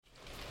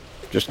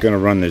Just going to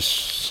run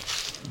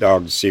this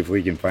dog to see if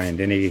we can find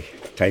any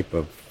type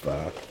of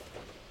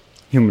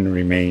human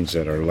remains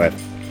that are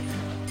left.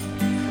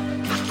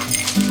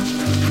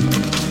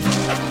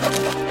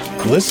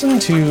 Listen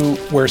to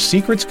Where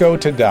Secrets Go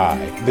to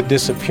Die, The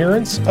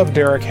Disappearance of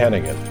Derek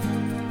Hennigan.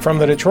 From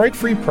the Detroit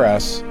Free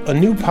Press, a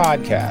new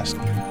podcast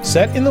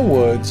set in the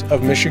woods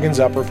of Michigan's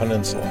Upper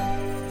Peninsula.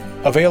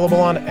 Available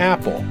on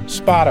Apple,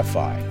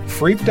 Spotify,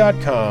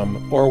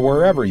 Freep.com, or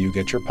wherever you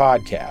get your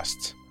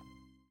podcasts.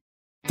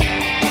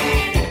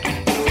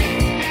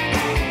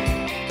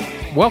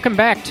 Welcome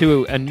back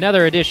to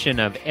another edition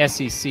of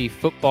SEC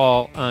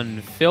Football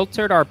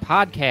Unfiltered, our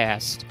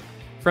podcast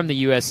from the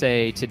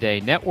USA Today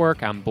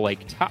Network. I'm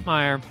Blake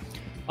Topmeyer,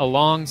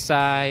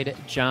 alongside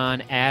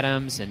John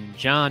Adams. And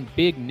John,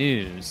 big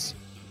news.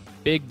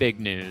 Big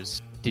news.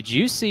 Did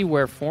you see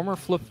where former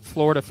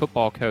Florida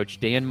football coach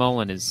Dan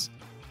Mullen is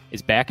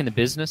back in the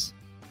business?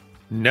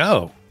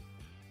 No.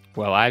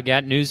 Well, I've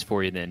got news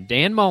for you then.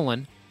 Dan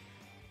Mullen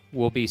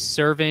will be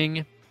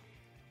serving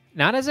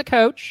not as a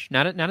coach,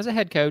 not as a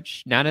head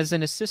coach, not as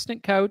an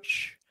assistant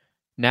coach,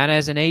 not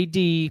as an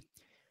AD,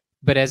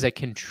 but as a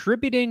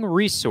contributing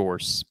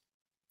resource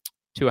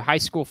to a high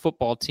school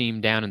football team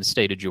down in the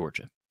state of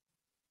Georgia.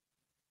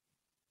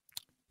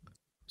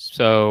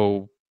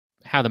 So,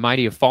 how the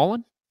mighty have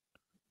fallen?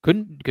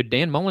 Could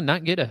Dan Mullen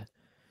not get an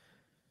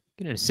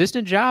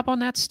assistant job on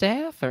that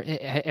staff? Or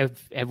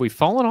have we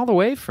fallen all the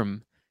way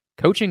from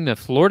coaching the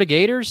Florida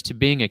Gators to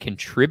being a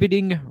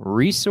contributing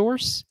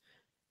resource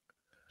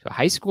to a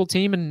high school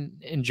team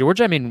in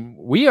Georgia? I mean,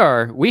 we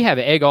have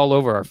egg all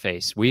over our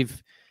face.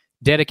 We've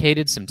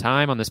dedicated some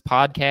time on this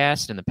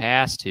podcast in the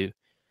past to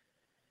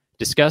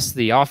discuss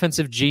the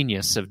offensive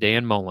genius of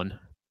Dan Mullen.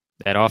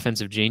 That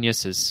offensive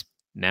genius is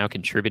now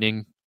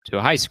contributing to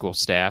a high school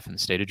staff in the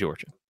state of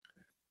Georgia.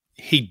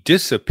 He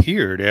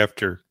disappeared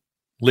after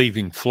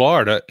leaving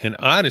Florida. And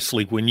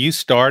honestly, when you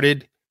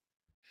started,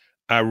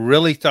 I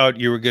really thought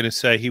you were going to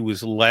say he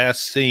was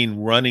last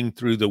seen running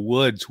through the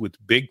woods with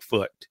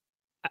Bigfoot.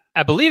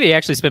 I believe he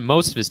actually spent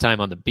most of his time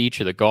on the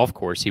beach or the golf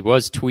course. He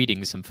was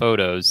tweeting some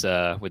photos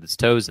with his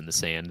toes in the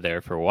sand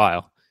there for a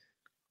while.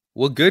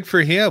 Well, good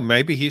for him.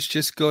 Maybe he's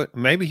just going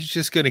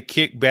to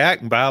kick back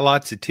and buy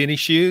lots of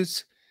tennis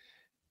shoes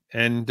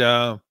and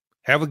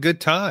have a good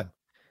time.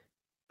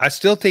 I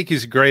still think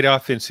he's a great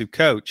offensive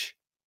coach.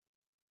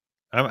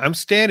 I'm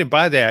standing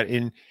by that.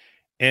 And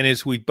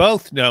as we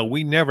both know,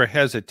 we never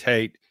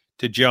hesitate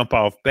to jump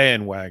off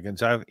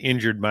bandwagons. I've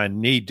injured my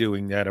knee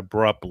doing that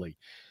abruptly.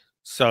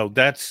 So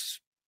that's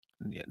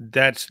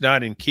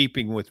not in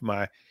keeping with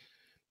my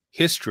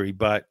history.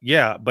 But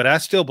I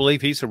still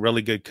believe he's a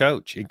really good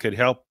coach and could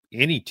help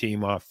any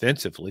team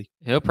offensively.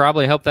 He'll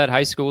probably help that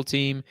high school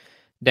team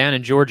down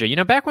in Georgia. You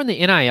know, back when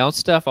the NIL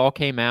stuff all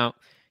came out,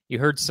 you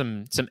heard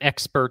some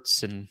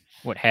experts and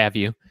what have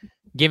you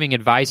giving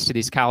advice to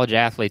these college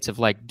athletes of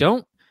like,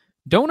 don't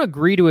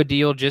agree to a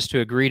deal just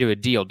to agree to a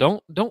deal.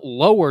 Don't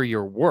lower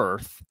your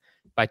worth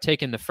by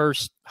taking the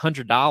first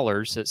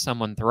 $100 that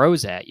someone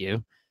throws at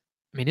you.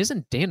 I mean,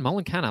 isn't Dan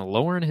Mullen kind of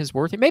lowering his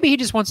worth? Maybe he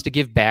just wants to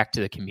give back to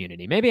the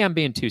community. Maybe I'm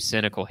being too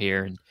cynical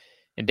here.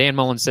 And Dan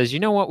Mullen says, you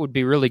know what would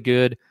be really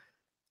good?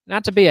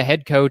 Not to be a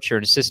head coach or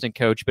an assistant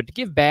coach, but to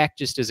give back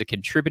just as a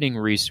contributing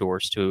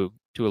resource to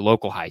a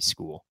local high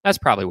school. That's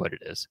probably what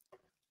it is.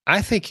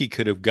 I think he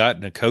could have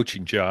gotten a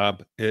coaching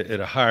job at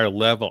a higher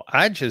level.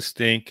 I just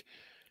think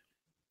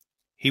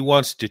he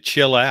wants to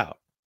chill out.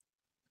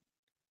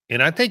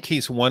 And I think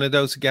he's one of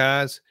those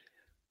guys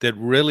that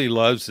really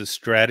loves the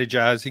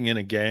strategizing in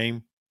a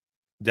game.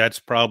 That's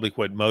probably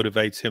what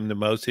motivates him the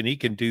most. And he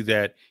can do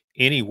that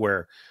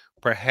anywhere.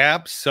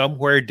 Perhaps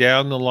somewhere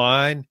down the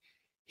line,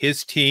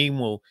 his team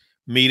will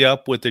meet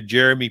up with the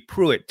Jeremy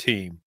Pruitt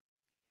team.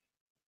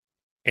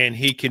 And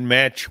he can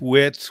match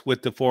wits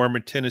with the former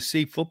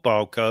Tennessee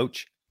football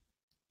coach.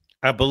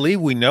 I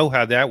believe we know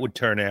how that would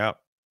turn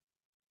out.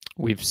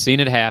 We've seen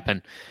it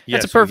happen.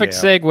 Yes, that's a perfect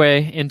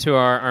segue into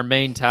our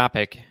main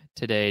topic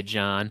today,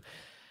 John.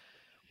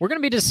 We're going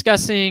to be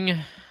discussing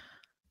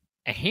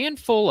a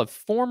handful of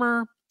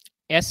former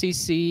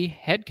SEC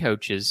head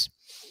coaches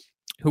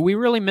who we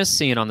really miss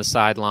seeing on the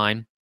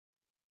sideline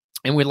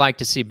and we'd like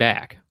to see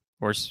back. Of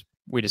course,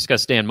 we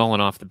discussed Dan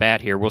Mullen off the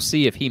bat here. We'll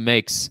see if he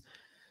makes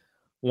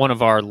one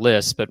of our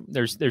lists, but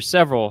there's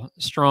several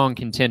strong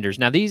contenders.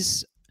 Now,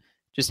 these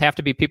just have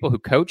to be people who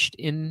coached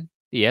in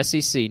the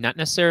SEC, not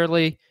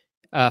necessarily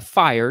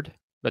fired,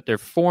 but they're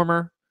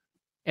former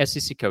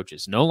SEC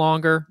coaches, no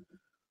longer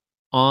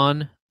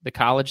on the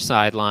college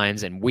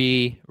sidelines, and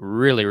we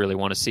really, really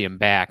want to see them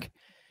back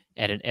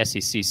at an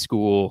SEC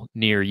school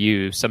near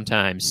you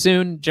sometime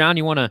soon. John,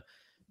 you want to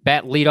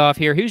bat lead off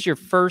here? Who's your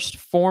first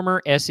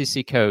former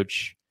SEC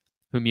coach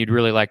whom you'd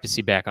really like to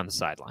see back on the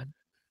sideline?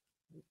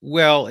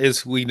 Well,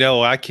 as we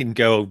know, I can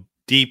go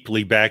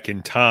deeply back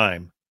in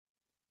time,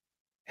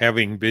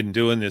 having been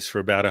doing this for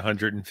about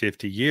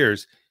 150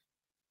 years.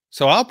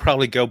 So I'll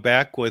probably go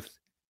back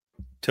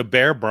to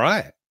Bear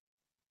Bryant.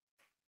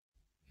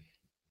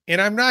 And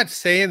I'm not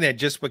saying that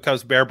just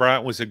because Bear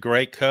Bryant was a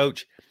great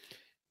coach,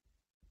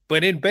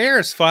 But in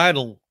Bear's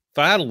final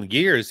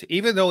years,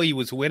 even though he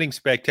was winning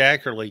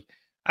spectacularly,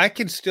 I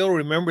can still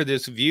remember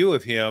this view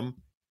of him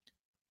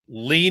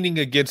leaning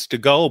against a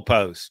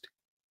goalpost.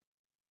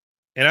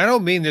 And I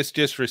don't mean this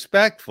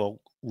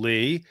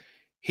disrespectfully.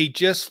 He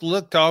just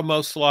looked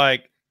almost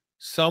like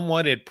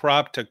someone had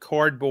propped a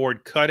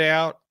cardboard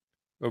cutout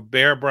of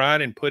Bear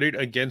Bryant and put it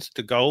against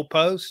the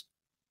goalpost.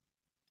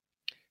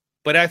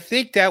 But I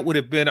think that would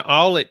have been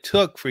all it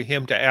took for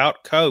him to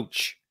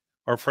outcoach,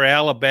 or for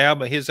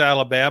his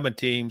Alabama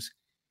teams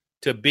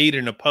to beat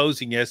an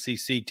opposing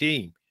SEC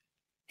team.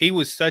 He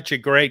was such a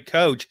great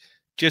coach.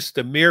 Just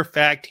the mere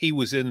fact he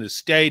was in the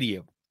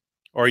stadium,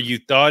 or you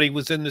thought he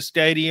was in the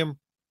stadium,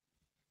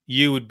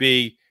 you would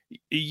be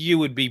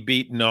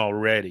beaten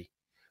already.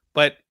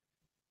 But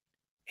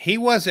he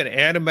wasn't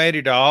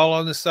animated at all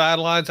on the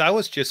sidelines. I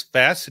was just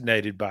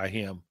fascinated by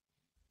him.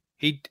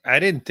 I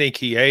didn't think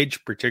he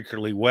aged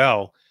particularly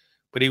well,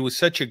 but he was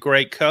such a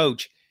great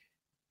coach,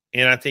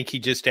 and I think he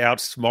just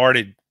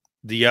outsmarted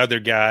the other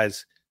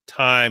guys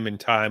time and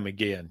time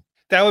again.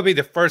 That would be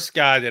the first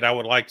guy that I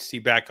would like to see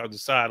back on the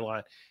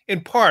sideline,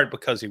 in part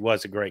because he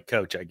was a great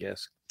coach, I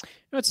guess.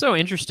 What's so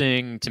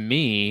interesting to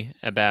me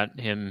about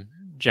him,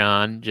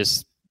 John,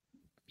 just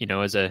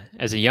as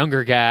a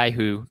younger guy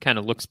who kind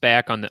of looks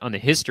back on the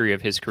history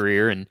of his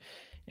career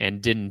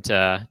and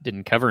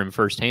didn't cover him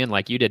firsthand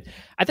like you did.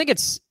 I think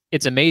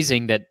it's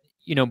amazing that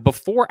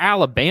before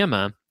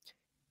Alabama,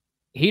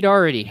 he'd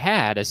already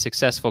had a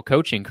successful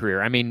coaching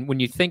career. I mean, when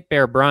you think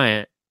Bear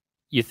Bryant,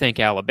 you think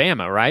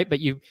Alabama, right?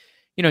 But you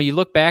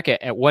look back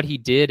at what he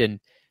did in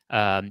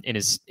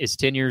his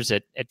tenures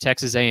at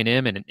Texas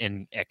A&M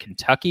and at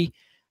Kentucky.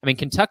 I mean,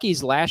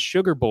 Kentucky's last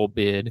Sugar Bowl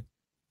bid,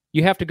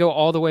 you have to go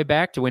all the way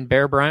back to when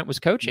Bear Bryant was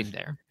coaching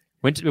there.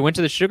 Went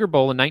to the Sugar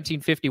Bowl in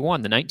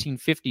 1951, the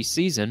 1950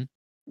 season,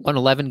 won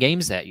 11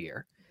 games that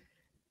year.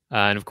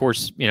 And of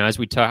course, as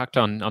we talked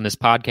on this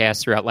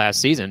podcast throughout last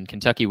season,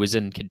 Kentucky was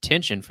in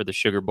contention for the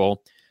Sugar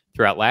Bowl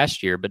throughout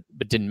last year, but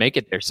didn't make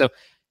it there. So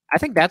I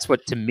think that's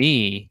what, to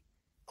me,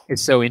 is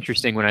so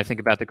interesting when I think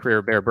about the career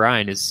of Bear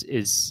Bryant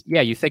is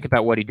you think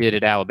about what he did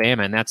at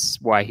Alabama, and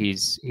that's why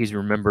he's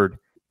remembered,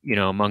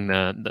 among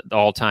the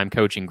all-time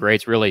coaching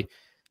greats. Really, I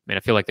mean,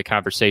 I feel like the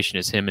conversation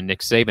is him and Nick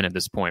Saban at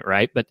this point,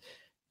 right? But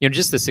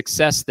just the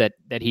success that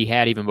he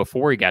had even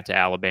before he got to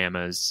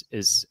Alabama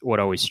is what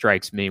always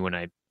strikes me when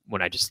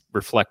I just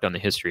reflect on the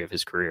history of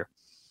his career.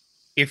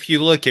 If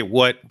you look at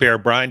what Bear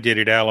Bryant did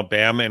at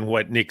Alabama and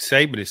what Nick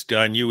Saban has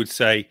done, you would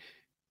say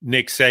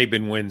Nick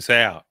Saban wins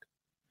out.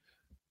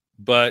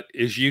 But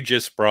as you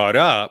just brought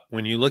up,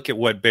 when you look at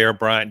what Bear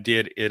Bryant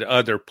did at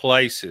other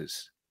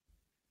places,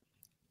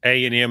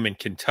 A&M and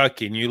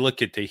Kentucky, and you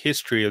look at the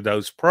history of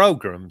those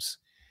programs,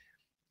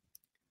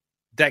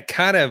 that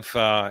kind of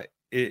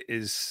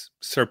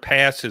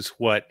surpasses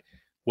what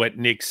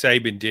Nick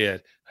Saban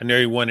did. I know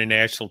he won a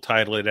national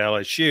title at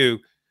LSU,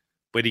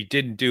 but he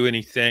didn't do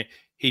anything.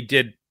 He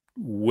did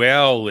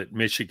well at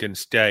Michigan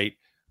State,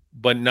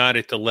 but not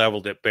at the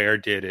level that Bear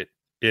did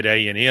at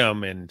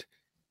A&M and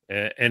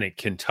at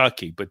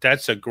Kentucky. But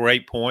that's a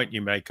great point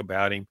you make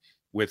about him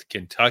with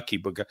Kentucky,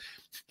 because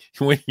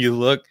when you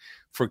look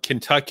for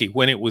Kentucky,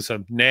 when it was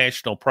a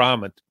national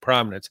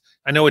prominence,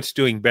 I know it's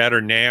doing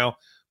better now,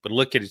 but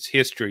look at its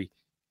history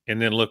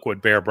and then look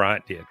what Bear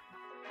Bryant did.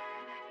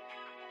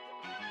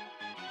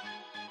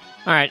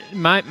 All right,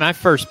 my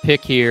first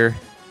pick here,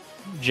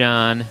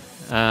 John,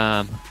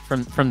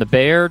 from the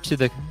Bear to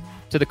the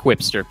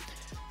Quipster.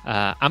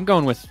 I'm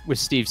going with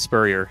Steve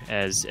Spurrier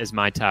as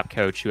my top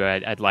coach, who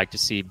I'd like to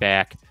see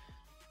back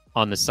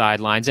on the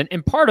sidelines,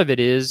 and part of it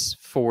is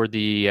for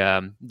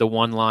the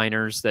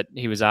one-liners that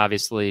he was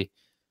obviously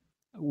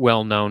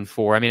well known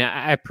for. I mean,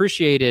 I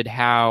appreciated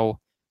how,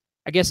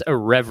 I guess,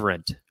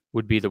 irreverent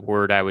would be the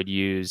word I would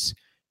use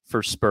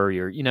for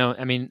Spurrier.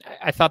 I mean,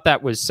 I thought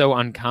that was so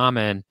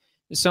uncommon.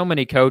 So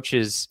many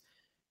coaches,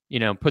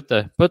 put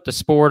the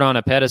sport on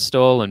a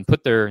pedestal and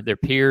put their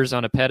peers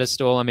on a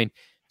pedestal. I mean,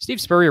 Steve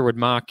Spurrier would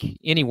mock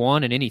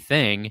anyone and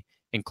anything,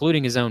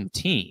 including his own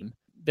team.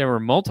 There were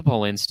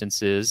multiple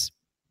instances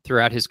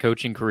throughout his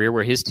coaching career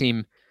where his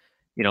team,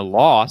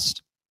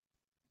 lost,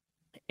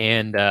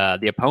 and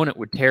the opponent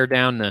would tear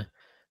down the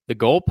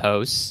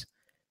goalposts,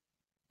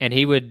 and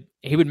he would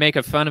make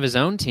a fun of his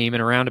own team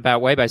in a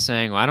roundabout way by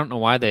saying, "Well, I don't know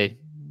why they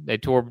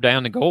tore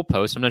down the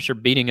goalpost. I'm not sure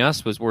beating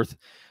us was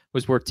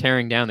worth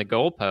tearing down the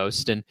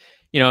goalpost." And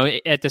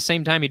at the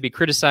same time, he'd be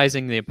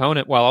criticizing the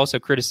opponent while also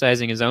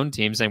criticizing his own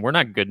team, saying, "We're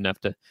not good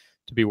enough to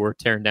be worth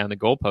tearing down the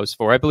goalpost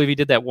for." I believe he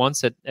did that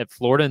once at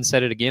Florida and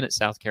said it again at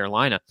South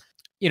Carolina.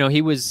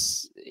 He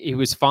was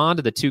fond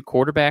of the two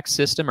quarterback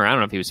system, or I don't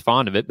know if he was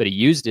fond of it, but he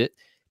used it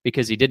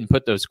because he didn't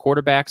put those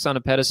quarterbacks on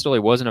a pedestal. He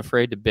wasn't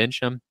afraid to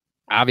bench them.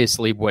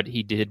 Obviously, what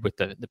he did with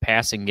the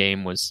passing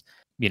game was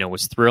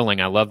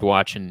thrilling. I loved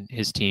watching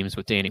his teams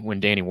when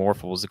Danny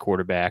Warfel was the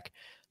quarterback.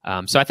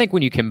 So I think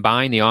when you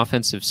combine the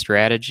offensive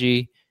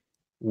strategy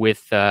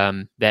with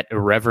that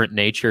irreverent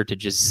nature to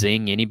just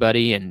zing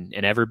anybody and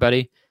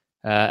everybody,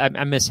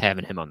 I miss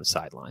having him on the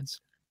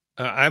sidelines.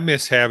 I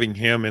miss having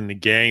him in the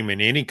game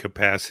in any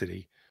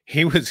capacity.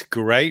 He was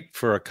great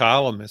for a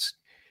columnist.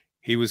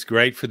 He was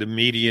great for the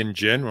media in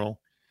general.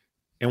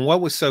 And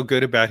what was so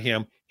good about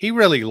him, he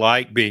really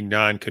liked being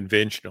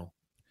non-conventional.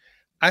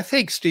 I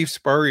think Steve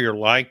Spurrier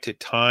liked at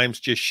times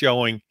just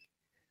showing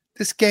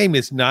this game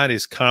is not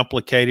as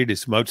complicated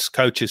as most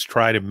coaches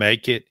try to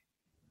make it.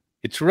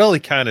 It's really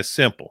kind of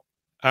simple.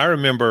 I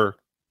remember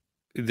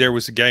there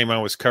was a game I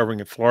was covering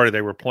in Florida.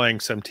 They were playing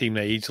some team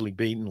they easily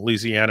beat in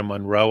Louisiana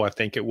Monroe, I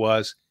think it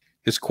was.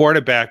 His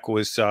quarterback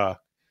was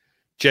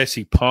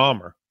Jesse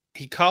Palmer.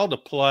 He called a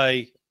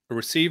play. A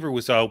receiver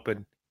was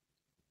open,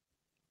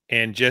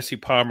 and Jesse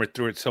Palmer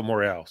threw it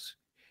somewhere else.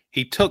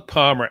 He took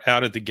Palmer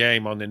out of the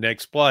game on the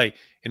next play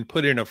and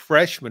put in a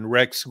freshman,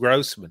 Rex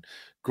Grossman.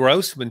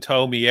 Grossman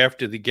told me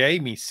after the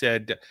game, I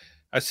said,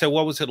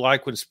 what was it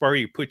like when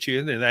Spurrier put you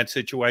in that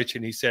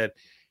situation? He said,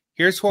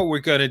 here's what we're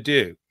going to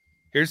do.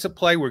 Here's the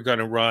play we're going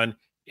to run,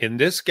 and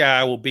this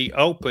guy will be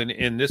open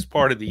in this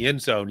part of the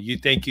end zone. You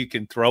think you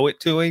can throw it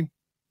to him?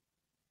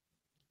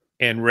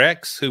 And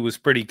Rex, who was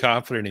pretty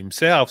confident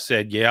himself,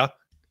 said, yeah.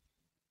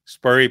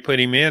 Spurrier put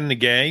him in the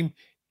game.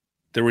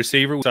 The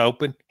receiver was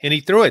open, and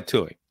he threw it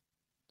to him.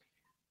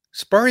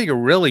 Spurrier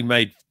really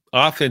made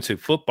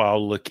offensive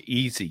football look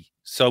easy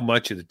so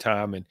much of the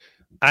time, and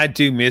I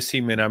do miss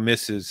him, and I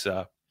miss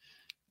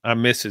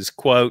his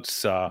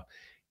quotes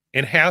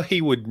and how he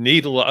would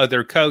needle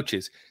other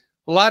coaches.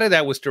 A lot of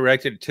that was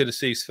directed at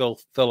Tennessee's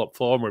Philip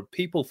Fulmer.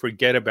 People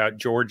forget about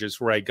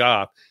Georgia's Ray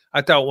Goff.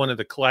 I thought one of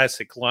the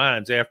classic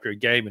lines after a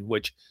game in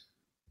which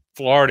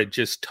Florida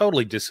just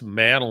totally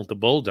dismantled the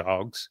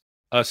Bulldogs.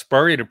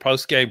 Spurrier in a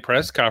post-game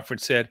press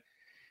conference said,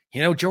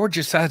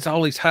 Georgia signs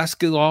all these high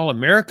school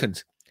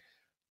All-Americans.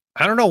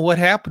 I don't know what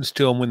happens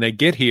to them when they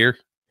get here.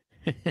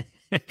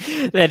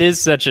 That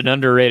is such an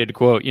underrated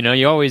quote.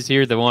 You always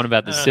hear the one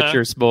about the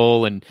Citrus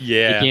Bowl, and you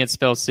can't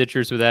spell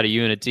citrus without a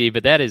U and a T,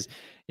 but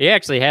he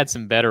actually had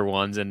some better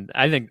ones, and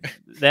I think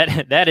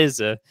that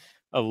is a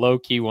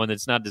low-key one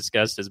that's not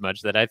discussed as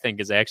much that I think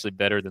is actually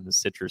better than the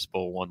Citrus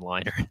Bowl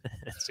one-liner.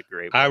 That's a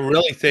great one. I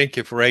really think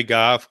if Ray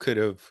Goff could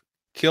have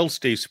killed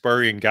Steve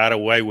Spurrier and got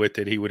away with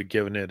it, he would have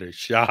given it a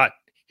shot.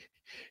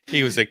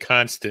 He was a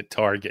constant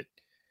target.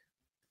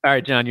 All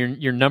right, John,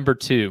 you're number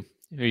 2.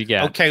 Who you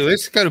got? Okay,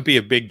 this is going to be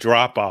a big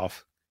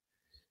drop-off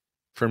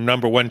from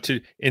number 1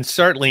 to, and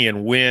certainly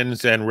in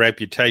wins and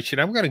reputation.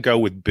 I'm going to go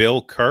with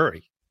Bill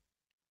Curry,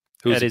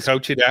 who's a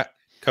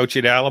coach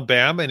at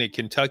Alabama and at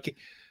Kentucky.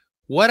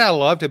 What I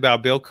loved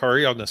about Bill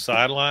Curry on the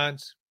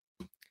sidelines,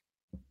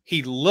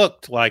 he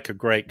looked like a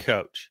great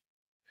coach.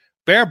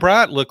 Bear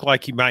Bryant looked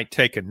like he might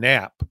take a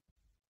nap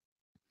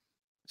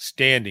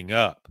standing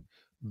up.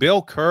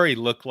 Bill Curry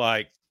looked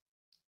like,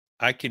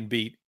 I can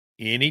beat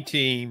any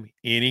team,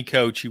 any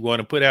coach you want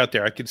to put out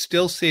there. I could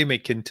still see him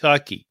at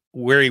Kentucky,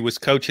 where he was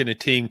coaching a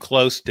team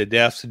close to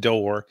death's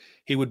door.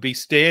 He would be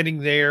standing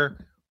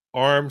there,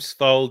 arms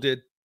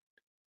folded,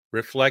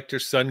 reflector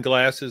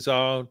sunglasses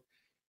on.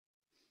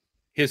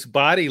 His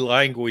body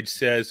language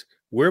says,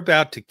 we're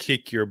about to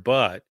kick your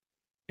butt,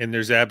 and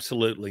there's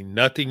absolutely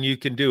nothing you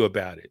can do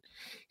about it.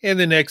 And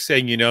the next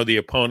thing you know, the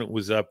opponent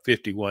was up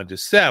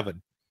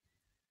 51-7.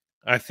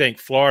 I think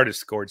Florida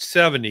scored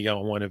 70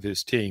 on one of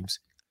his teams.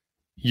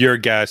 Your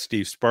guy,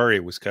 Steve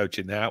Spurrier, was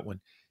coaching that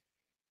one.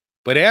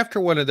 But after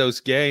one of those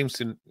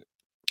games, and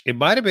it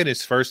might have been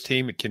his first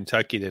team at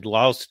Kentucky that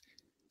lost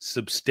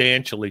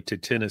substantially to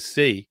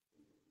Tennessee,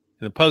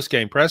 in the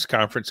post-game press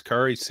conference,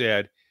 Curry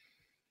said,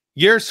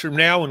 years from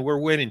now when we're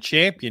winning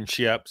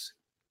championships,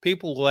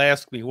 people will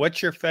ask me,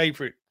 what's your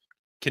favorite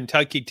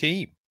Kentucky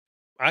team?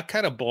 I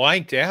kind of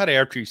blanked out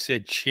after he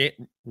said,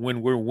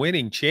 when we're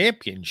winning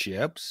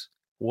championships.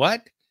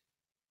 What?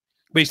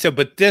 But he said,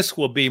 but this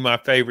will be my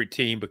favorite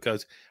team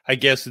because I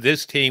guess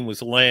this team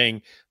was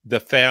laying the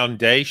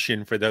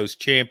foundation for those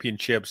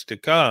championships to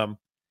come,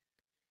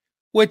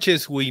 which,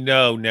 as we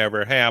know,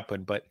 never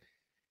happened. But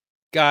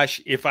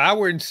gosh, if I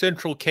were in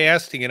central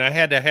casting and I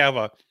had to have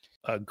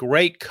a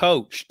great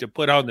coach to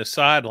put on the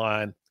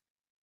sideline,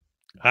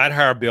 I'd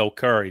hire Bill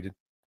Curry to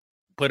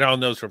put on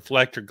those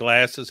reflector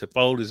glasses and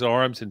fold his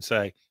arms and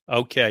say,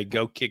 okay,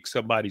 go kick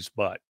somebody's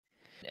butt.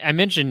 I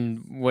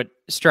mentioned what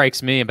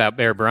strikes me about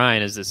Bear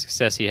Bryant is the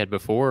success he had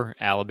before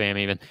Alabama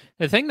even.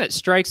 The thing that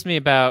strikes me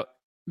about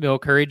Bill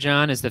Curry,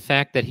 John, is the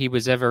fact that he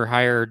was ever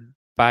hired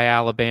by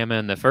Alabama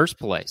in the first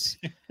place.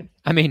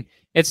 I mean,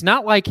 it's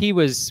not like he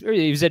was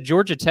at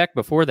Georgia Tech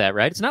before that,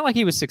 right? It's not like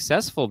he was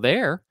successful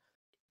there.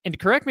 And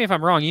correct me if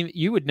I'm wrong,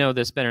 you would know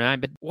this better than I,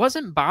 but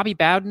wasn't Bobby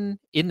Bowden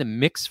in the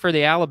mix for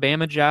the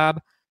Alabama job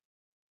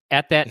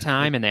at that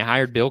time and they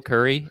hired Bill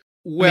Curry?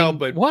 Well, I mean,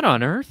 but what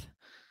on earth?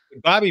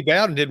 Bobby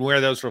Bowden didn't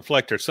wear those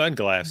reflector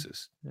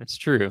sunglasses. That's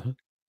true.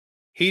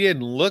 He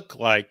didn't look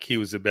like he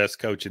was the best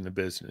coach in the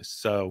business.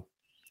 So,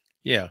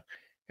 yeah,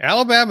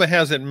 Alabama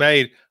hasn't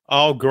made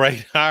all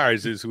great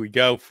hires as we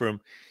go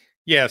from,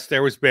 yes,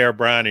 there was Bear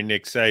Bryant and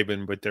Nick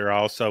Saban, but there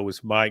also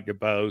was Mike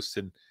DeBose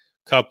and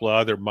a couple of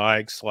other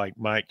Mikes like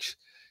Mike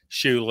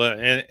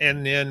Shula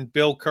and then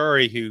Bill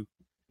Curry, who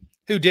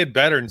did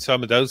better than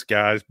some of those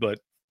guys, but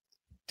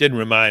Didn't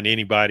remind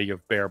anybody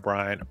of Bear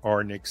Bryant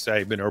or Nick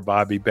Saban or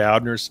Bobby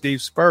Bowden or Steve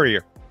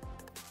Spurrier.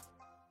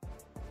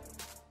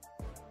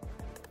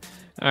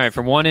 All right,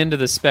 from one end of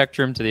the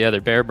spectrum to the other,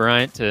 Bear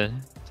Bryant to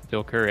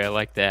Bill Curry. I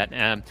like that.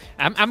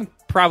 I'm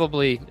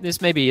probably,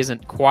 this maybe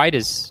isn't quite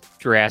as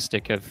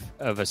drastic of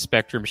a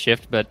spectrum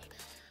shift, but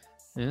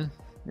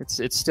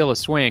it's still a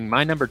swing.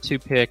 My number 2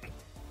 pick,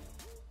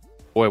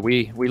 boy,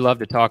 we love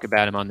to talk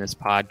about him on this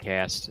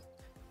podcast.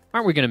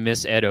 Aren't we going to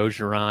miss Ed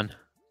Ogeron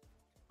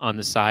on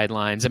the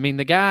sidelines? I mean,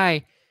 the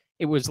guy,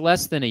 it was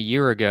less than a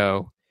year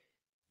ago,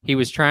 he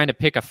was trying to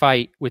pick a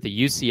fight with a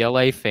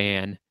UCLA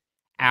fan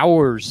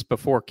hours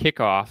before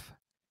kickoff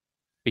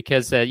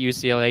because that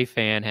UCLA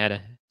fan had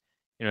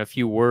a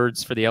few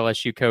words for the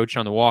LSU coach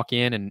on the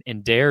walk-in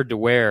and dared to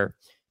wear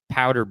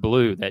powder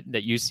blue, that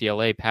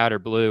UCLA powder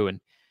blue. And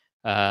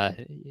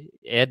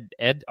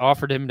Ed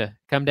offered him to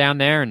come down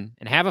there and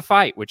have a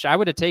fight, which I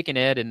would have taken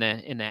Ed in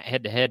that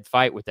head-to-head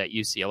fight with that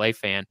UCLA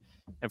fan.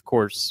 Of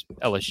course,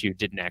 LSU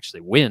didn't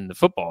actually win the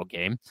football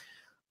game,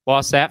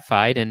 lost that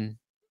fight, and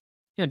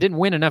didn't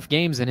win enough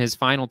games in his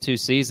final 2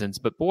 seasons.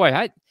 But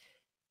boy,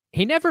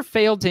 he never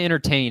failed to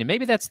entertain, and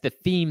maybe that's the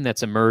theme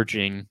that's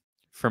emerging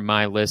from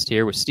my list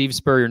here with Steve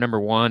Spurrier number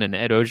 1 and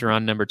Ed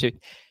Ogeron number 2.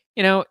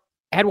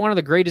 Had one of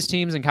the greatest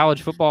teams in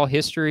college football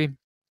history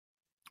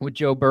with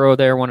Joe Burrow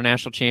there, won a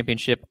national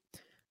championship.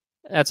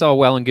 That's all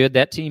well and good.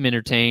 That team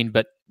entertained,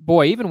 but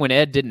boy, even when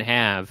Ed didn't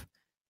have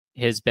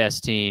his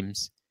best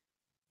teams,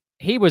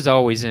 he was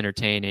always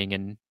entertaining,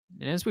 and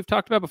as we've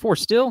talked about before,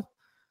 still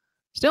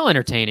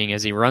entertaining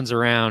as he runs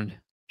around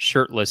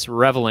shirtless,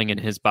 reveling in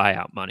his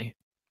buyout money.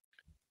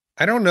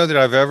 I don't know that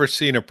I've ever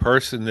seen a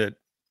person that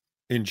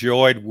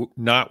enjoyed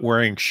not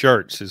wearing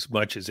shirts as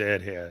much as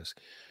Ed has.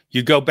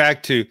 You go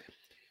back to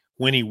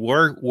when he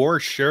wore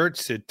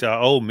shirts at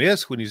Ole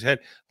Miss when he's a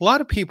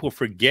lot of people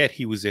forget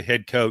he was a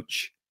head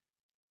coach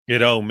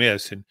at Ole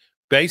Miss and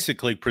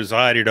basically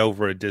presided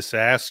over a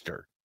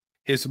disaster.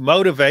 His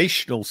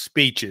motivational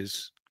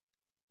speeches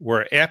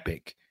were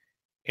epic,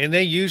 and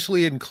they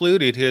usually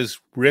included his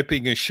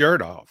ripping his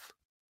shirt off.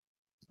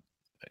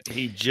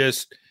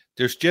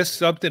 There's just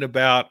something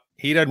about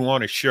he doesn't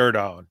want a shirt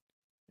on.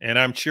 And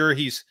I'm sure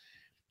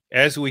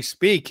as we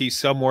speak, he's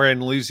somewhere in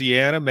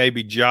Louisiana,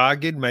 maybe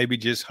jogging, maybe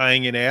just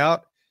hanging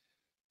out,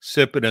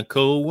 sipping a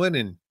cool one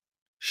and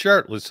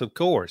shirtless, of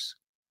course.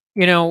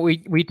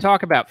 We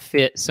talk about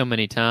fit so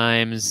many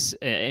times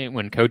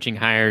when coaching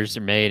hires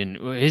are made,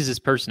 and is this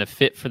person a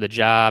fit for the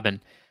job?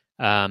 And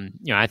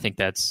I think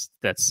that's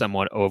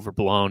somewhat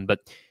overblown. But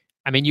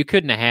I mean, you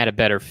couldn't have had a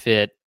better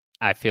fit,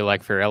 I feel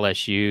like, for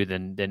LSU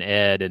than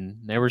Ed. And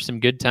there were some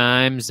good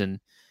times, and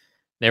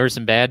there were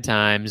some bad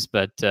times.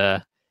 But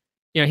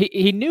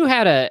he knew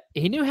how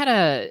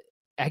to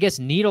I guess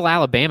needle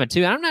Alabama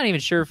too. I'm not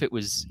even sure if it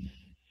was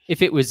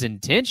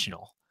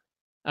intentional.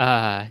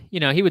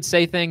 He would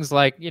say things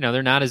like,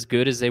 they're not as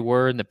good as they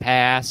were in the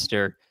past,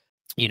 or,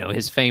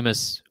 his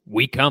famous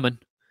 "we coming"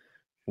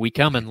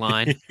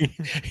 line.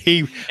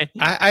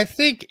 I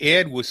think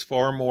Ed was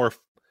far more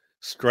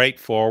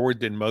straightforward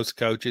than most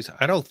coaches.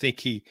 I don't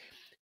think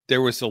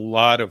there was a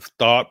lot of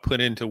thought put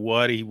into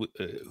what he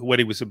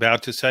was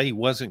about to say. He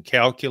wasn't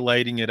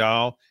calculating at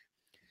all.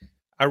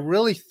 I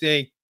really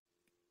think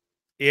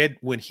Ed,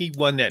 when he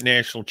won that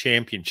national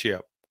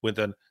championship with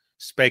a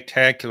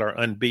spectacular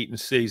unbeaten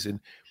season,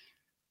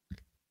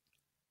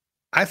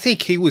 I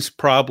think he was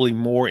probably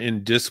more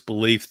in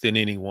disbelief than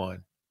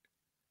anyone.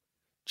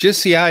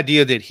 Just the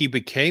idea that he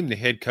became the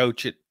head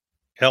coach at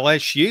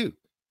LSU,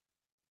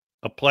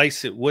 a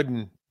place that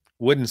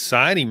wouldn't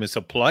sign him as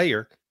a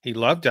player. He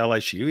loved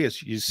LSU.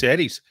 As you said,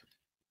 he's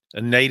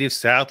a native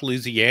South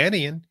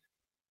Louisianian.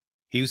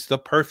 He was the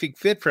perfect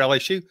fit for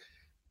LSU.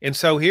 And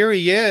so here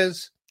he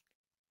is.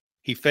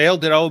 He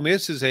failed at Ole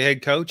Miss as a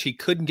head coach. He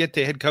couldn't get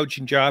the head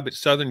coaching job at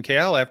Southern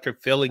Cal after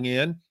filling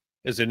in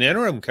as an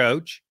interim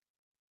coach.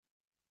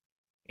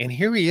 And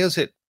here he is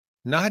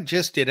not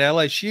just at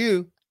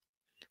LSU,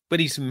 but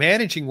he's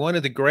managing one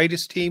of the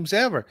greatest teams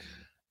ever.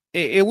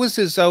 It was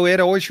as though Ed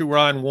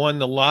Ogeron won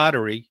the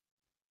lottery,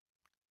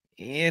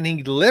 and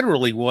he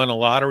literally won a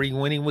lottery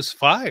when he was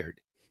fired.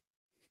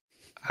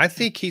 I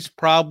think he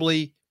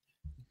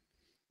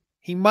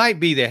might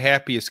be the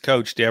happiest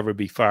coach to ever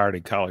be fired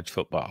in college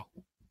football.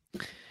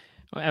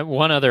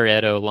 One other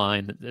Edo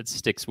line that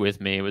sticks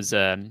with me was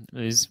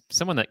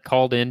someone that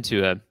called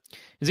into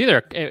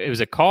it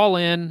was a call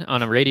in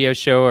on a radio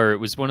show, or it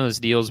was one of those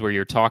deals where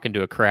you're talking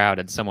to a crowd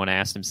and someone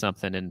asked him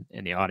something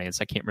in the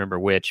audience. I can't remember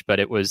which, but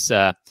it was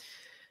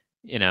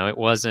it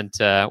wasn't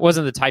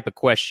the type of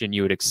question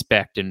you would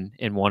expect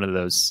in one of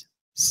those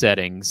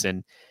settings.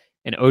 And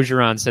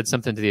Ogeron said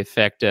something to the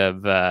effect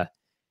of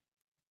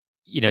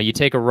you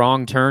take a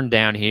wrong turn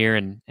down here,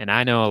 and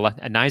I know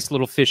a nice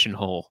little fishing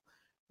hole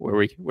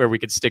where we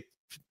could stick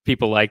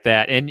people like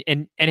that.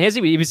 And as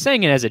he was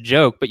saying it as a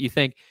joke, but you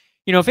think,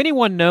 if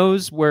anyone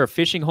knows where a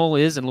fishing hole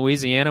is in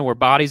Louisiana where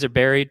bodies are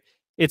buried,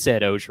 it's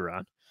Ed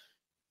Ogeron.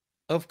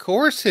 Of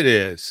course it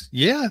is.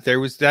 Yeah, there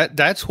was that.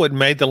 That's what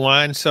made the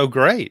line so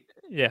great.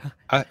 Yeah.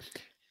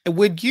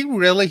 Would you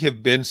really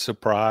have been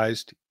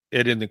surprised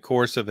in the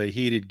course of a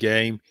heated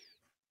game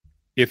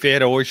if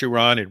Ed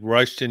Orgeron had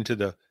rushed into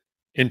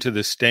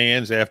the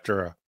stands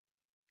after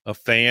a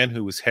fan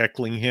who was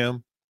heckling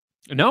him?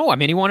 No, I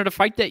mean, he wanted to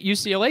fight that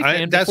UCLA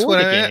fan That's before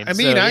what the game. I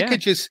mean.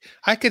 So,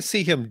 I could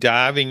see him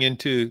diving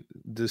into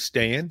the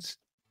stands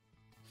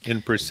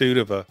in pursuit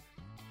of a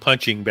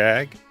punching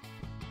bag.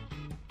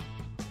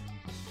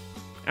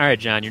 All right,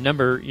 John, you're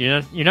number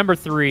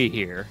 3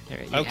 here.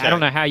 Okay. I don't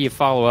know how you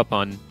follow up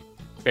on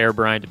Bear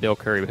Bryant to Bill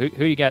Curry. But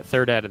who you got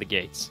third out of the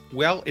gates?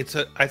 Well,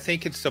 I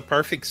think it's the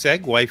perfect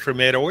segue from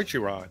Ed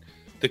Orgeron,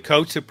 the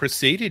coach that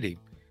preceded him,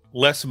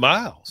 Les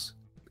Miles.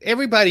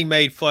 Everybody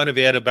made fun of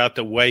Ed about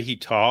the way he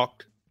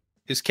talked,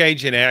 his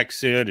Cajun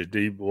accent, a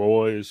deep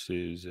voice,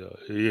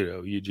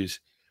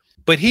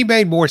 but he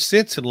made more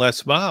sense than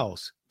Les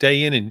Miles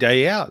day in and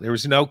day out. There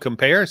was no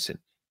comparison.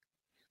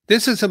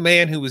 This is a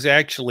man who was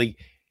actually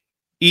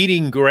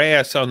eating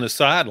grass on the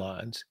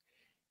sidelines,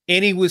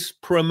 and he was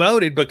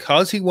promoted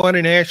because he won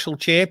a national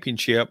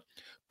championship,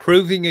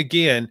 proving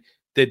again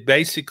that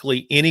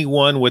basically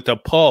anyone with a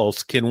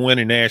pulse can win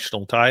a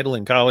national title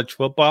in college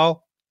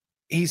football.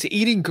 He's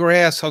eating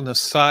grass on the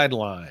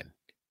sideline,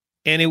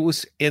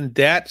 and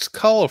that's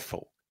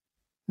colorful.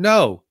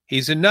 No,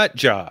 he's a nut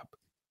job.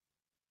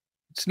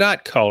 It's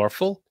not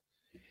colorful.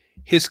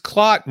 His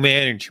clock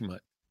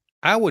management,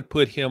 I would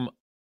put him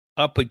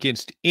up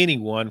against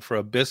anyone for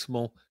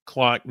abysmal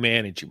clock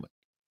management.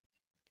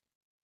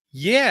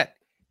 Yet,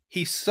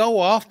 he so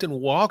often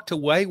walked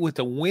away with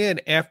a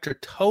win after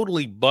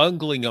totally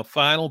bungling a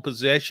final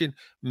possession,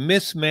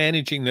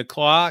 mismanaging the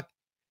clock.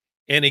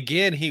 And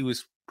again, he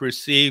was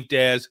perceived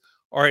as,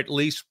 or at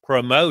least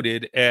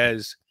promoted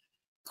as,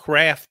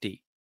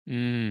 crafty.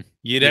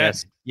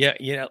 Yes.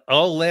 Yeah.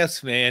 Oh,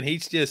 Les, man,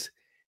 he's just,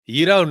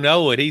 you don't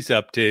know what he's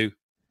up to.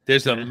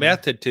 There's a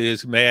method to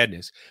his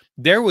madness.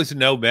 There was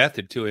no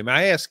method to him.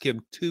 I asked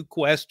him 2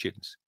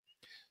 questions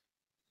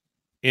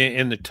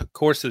in the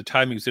course of the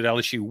time he was at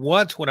LSU.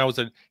 Once when I was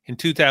in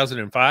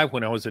 2005,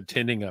 when I was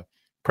attending a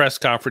press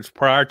conference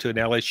prior to an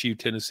LSU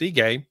Tennessee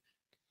game,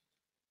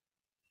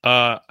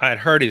 I'd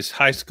heard his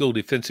high school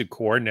defensive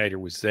coordinator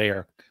was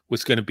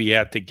going to be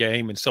at the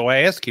game. And so I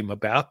asked him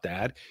about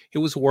that. It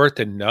was worth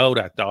a note,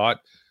 I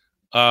thought.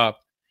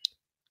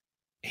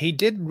 He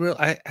didn't really,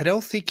 I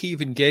don't think he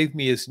even gave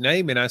me his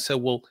name. And I said,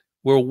 well,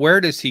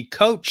 where does he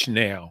coach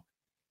now?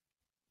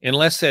 And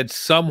Les said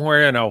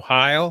somewhere in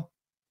Ohio.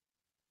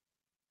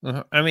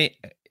 I mean,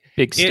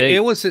 big state.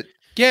 It was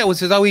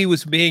as though he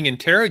was being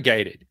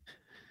interrogated,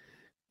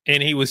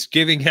 and he was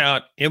giving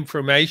out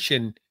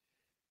information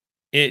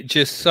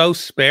just so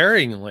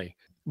sparingly.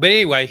 But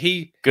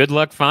anyway, good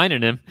luck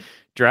finding him.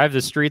 Drive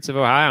the streets of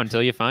Ohio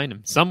until you find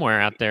him. Somewhere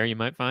out there, you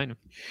might find him.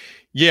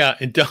 Yeah,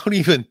 and don't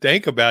even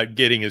think about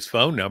getting his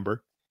phone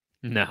number.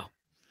 No.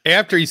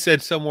 After he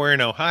said somewhere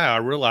in Ohio, I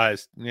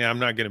realized, I'm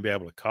not going to be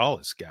able to call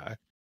this guy.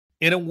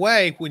 In a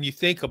way, when you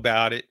think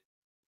about it,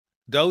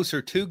 those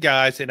are 2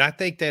 guys, and I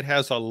think that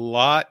has a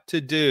lot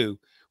to do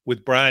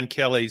with Brian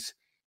Kelly's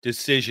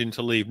decision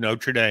to leave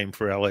Notre Dame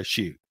for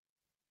LSU.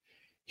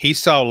 He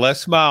saw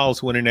Les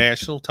Miles win a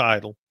national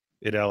title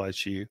at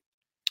LSU.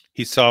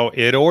 He saw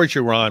Ed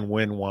Orgeron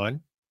win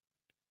one,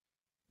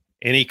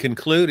 and he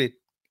concluded,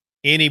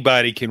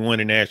 anybody can win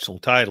a national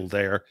title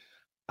there.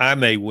 I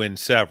may win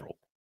several.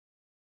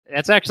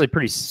 That's actually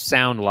pretty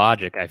sound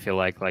logic, I feel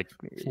like.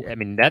 I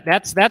mean,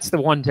 that's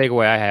the one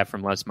takeaway I have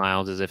from Les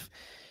Miles is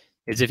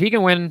if he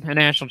can win a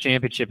national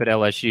championship at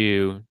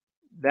LSU,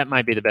 that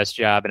might be the best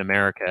job in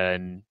America,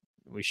 and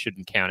we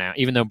shouldn't count out.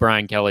 Even though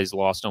Brian Kelly's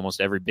lost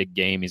almost every big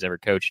game he's ever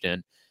coached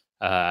in,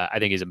 I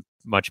think he's a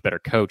much better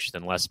coach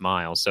than Les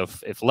Miles. So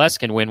if Les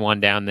can win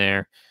one down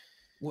there,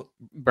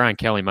 Brian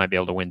Kelly might be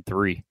able to win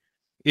 3.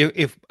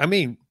 If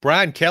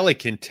Brian Kelly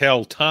can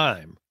tell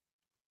time,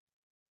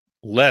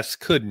 Les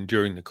couldn't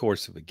during the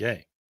course of a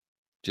game.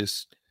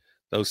 Just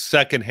those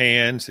second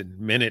hands and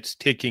minutes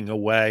ticking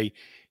away,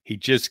 he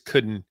just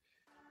couldn't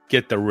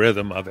get the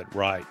rhythm of it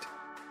right.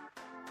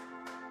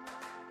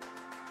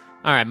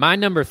 All right, my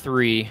number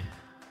 3,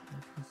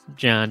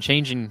 John,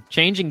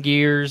 changing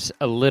gears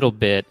a little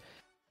bit.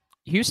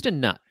 Houston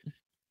Nutt.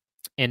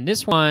 And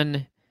this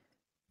one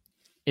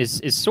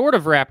is sort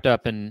of wrapped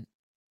up in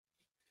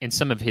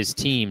some of his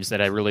teams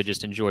that I really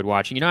just enjoyed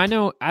watching. I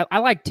know I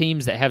like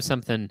teams that have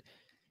something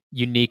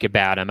unique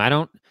about them. I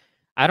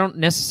don't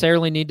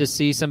necessarily need to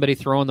see somebody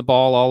throwing the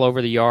ball all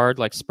over the yard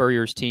like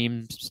Spurrier's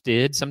teams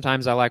did.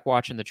 Sometimes I like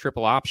watching the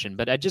triple option,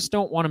 but I just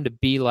don't want them to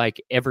be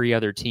like every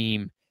other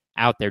team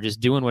out there, just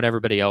doing what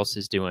everybody else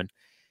is doing.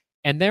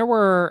 And there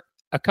were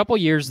a couple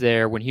years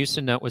there when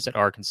Houston Nutt was at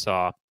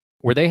Arkansas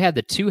where they had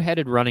the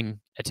 2-headed running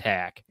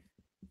attack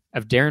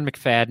of Darren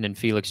McFadden and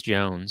Felix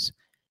Jones.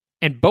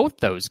 And both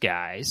those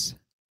guys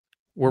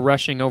were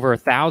rushing over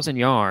 1,000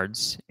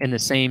 yards in the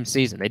same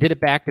season. They did it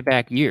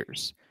back-to-back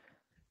years.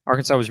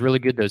 Arkansas was really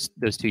good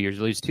those 2 years.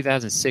 It was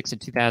 2006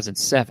 and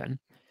 2007.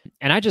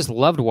 And I just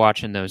loved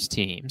watching those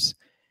teams.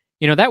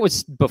 That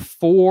was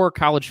before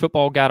college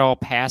football got all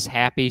pass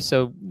happy,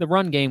 so the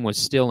run game was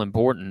still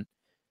important.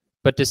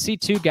 But to see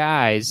two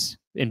guys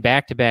in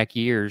back-to-back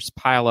years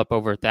pile up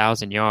over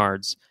 1,000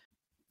 yards,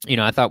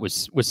 I thought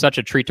was such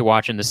a treat to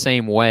watch, in the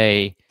same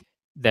way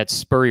that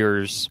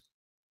Spurrier's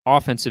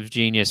offensive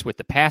genius with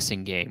the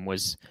passing game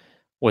was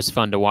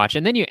fun to watch.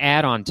 And then you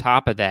add on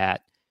top of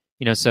that,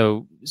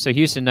 so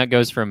Houston Nutt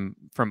goes from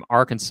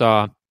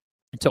Arkansas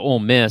to Ole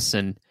Miss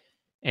and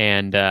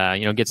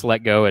gets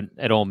let go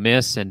at Ole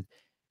Miss, and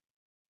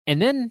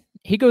then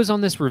he goes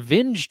on this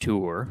revenge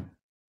tour,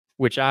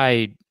 which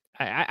I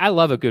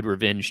love a good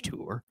revenge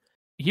tour.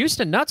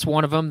 Houston Nutt's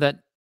one of them that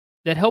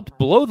helped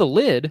blow the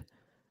lid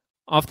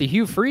off the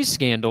Hugh Freeze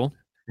scandal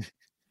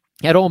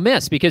at Ole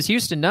Miss, because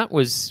Houston Nutt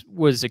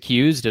was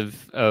accused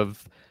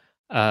of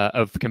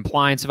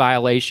compliance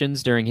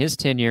violations during his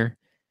tenure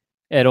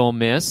at Ole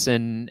Miss,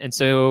 and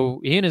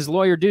so he and his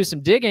lawyer do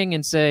some digging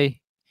and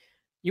say,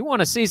 "You want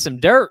to see some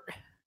dirt?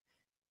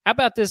 How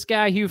about this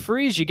guy Hugh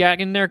Freeze you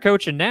got in there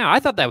coaching now?" I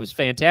thought that was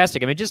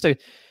fantastic. I mean, just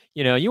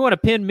you want to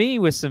pin me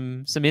with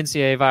some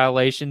NCAA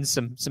violations,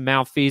 some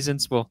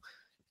malfeasance. Well,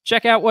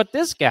 check out what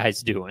this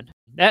guy's doing.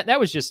 That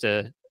was just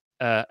a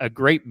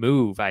great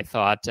move, I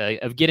thought,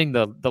 of getting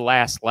the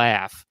last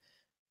laugh,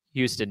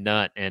 Houston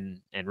Nutt, and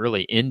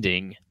really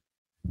ending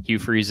Hugh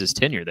Freeze's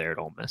tenure there at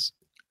Ole Miss.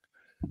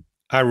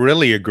 I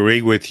really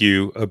agree with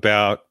you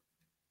about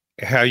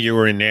how you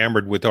were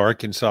enamored with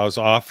Arkansas's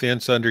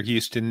offense under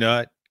Houston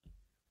Nutt.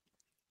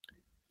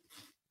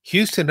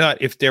 Houston Nutt,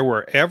 if there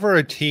were ever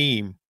a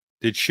team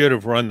that should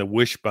have run the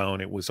wishbone,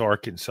 it was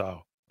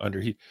Arkansas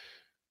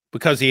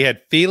because he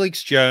had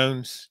Felix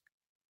Jones,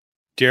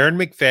 Darren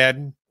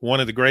McFadden, one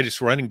of the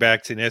greatest running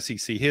backs in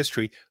SEC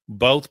history,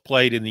 both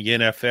played in the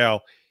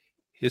NFL.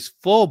 His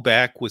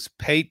fullback was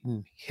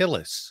Peyton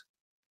Hillis,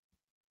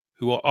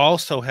 who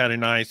also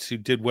who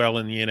did well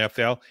in the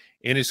NFL.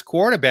 And his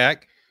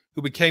quarterback,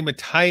 who became a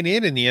tight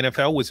end in the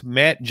NFL, was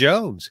Matt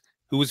Jones,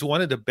 who was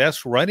one of the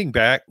best running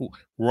quarterbacks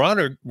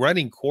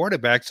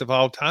of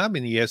all time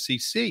in the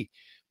SEC.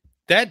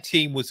 That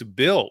team was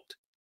built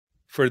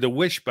for the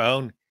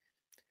wishbone.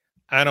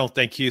 I don't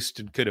think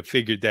Houston could have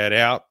figured that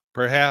out,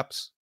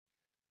 perhaps.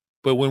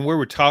 But when we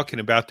were talking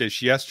about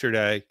this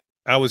yesterday,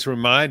 I was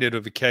reminded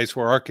of a case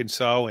where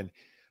Arkansas, and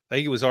I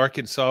think it was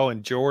Arkansas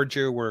and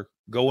Georgia, were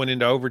going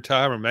into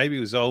overtime, or maybe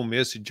it was Ole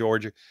Miss and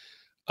Georgia.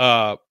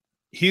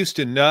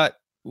 Houston Nutt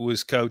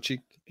was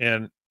coaching,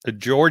 and a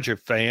Georgia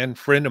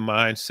friend of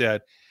mine,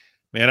 said,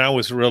 "Man, I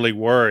was really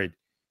worried."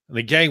 And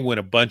the game went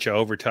a bunch of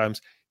overtimes.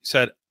 He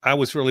said, "I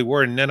was really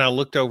worried." And then I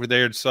looked over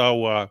there and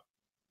saw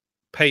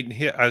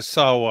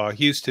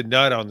Houston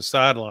Nutt on the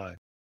sideline.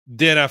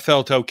 Then I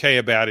felt okay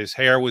about his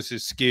hair was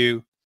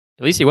askew.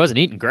 At least he wasn't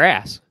eating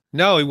grass.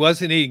 No, he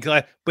wasn't eating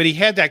grass, but he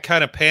had that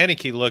kind of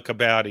panicky look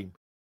about him.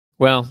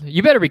 Well,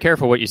 you better be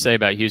careful what you say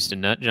about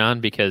Houston Nutt,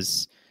 John,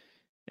 because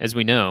as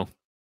we know,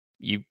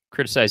 you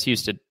criticize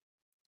Houston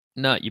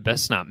Nutt, you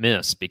best not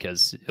miss,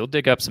 because he'll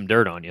dig up some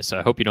dirt on you. So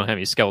I hope you don't have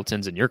any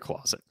skeletons in your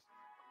closet.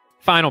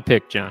 Final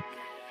pick, John.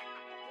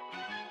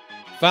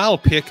 Final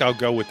pick, I'll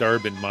go with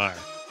Urban Meyer.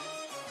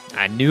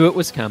 I knew it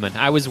was coming.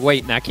 I was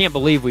waiting. I can't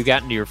believe we've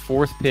gotten to your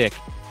fourth pick,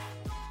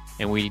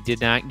 and we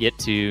did not get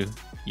to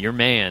your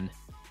man,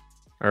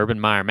 Urban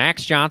Meyer.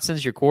 Max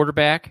Johnson's your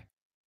quarterback,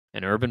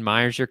 and Urban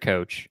Meyer's your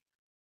coach.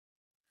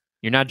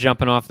 You're not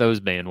jumping off those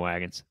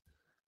bandwagons.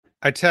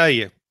 I tell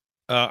you,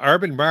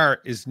 Urban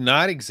Meyer is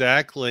not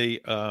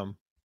exactly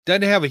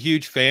doesn't have a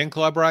huge fan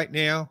club right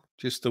now,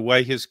 just the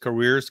way his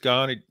career's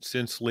gone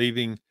since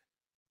leaving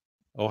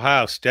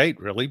Ohio State,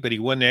 really. But he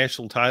won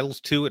national titles,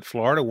 2 at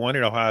Florida, 1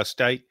 at Ohio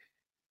State.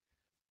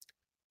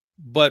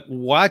 But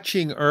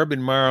watching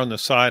Urban Meyer on the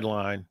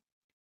sideline,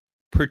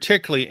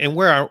 particularly, and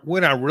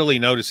when I really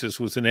noticed this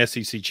was an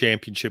SEC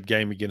championship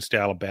game against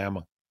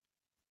Alabama.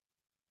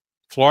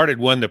 Florida had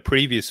won the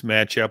previous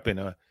matchup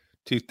in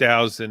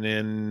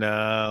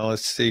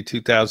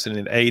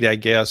 2008, I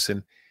guess,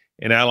 and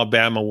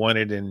Alabama won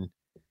it in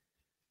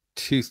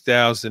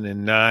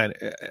 2009.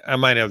 I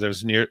might have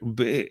those near,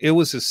 but it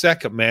was the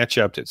second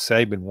matchup that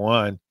Saban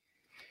won.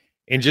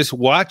 And just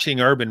watching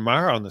Urban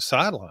Meyer on the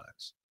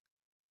sidelines,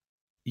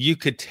 you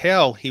could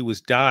tell he was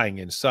dying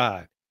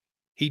inside.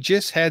 He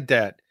just had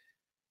that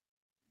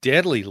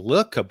deadly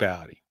look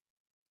about him,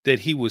 that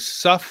he was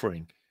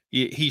suffering.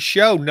 He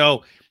showed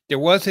there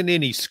wasn't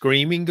any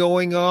screaming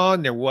going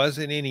on. There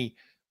wasn't any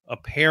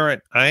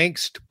apparent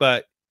angst,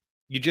 but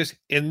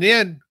and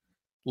then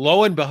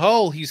lo and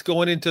behold, he's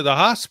going into the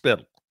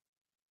hospital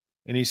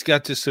and he's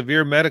got this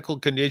severe medical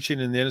condition.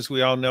 And then, as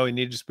we all know, he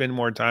needed to spend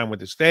more time with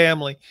his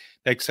family.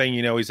 Next thing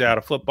you know, he's out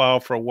of football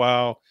for a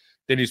while.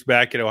 Then he's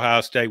back at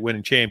Ohio State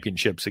winning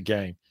championships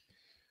again.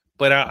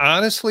 But I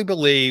honestly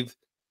believe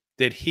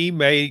that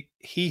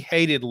he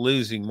hated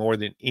losing more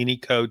than any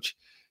coach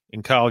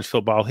in college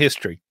football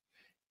history.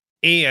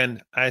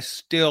 And I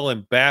still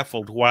am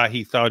baffled why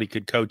he thought he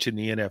could coach in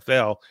the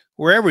NFL,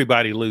 where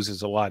everybody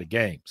loses a lot of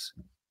games.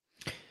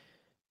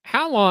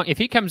 How long, if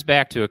he comes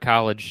back to a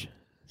college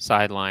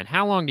sideline,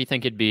 how long do you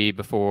think it'd be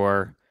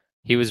before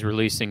he was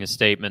releasing a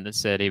statement that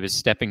said he was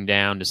stepping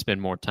down to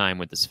spend more time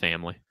with his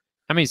family?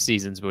 How many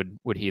seasons would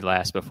he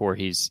last before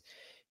he's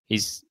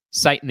he's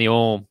citing the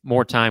old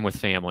more time with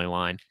family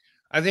line.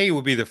 I think it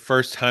would be the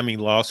first time he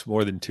lost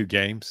more than 2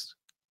 games.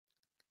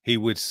 He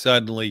would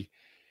suddenly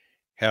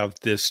have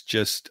this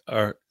just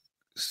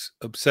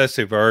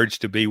obsessive urge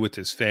to be with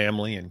his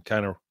family and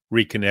kind of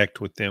reconnect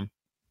with them.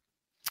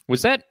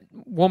 Was that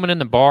woman in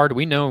the bar, do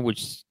we know,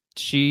 was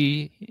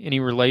she any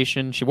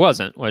relation? She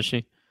wasn't, was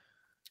she?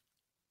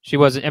 She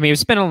wasn't. I mean, he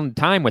was spending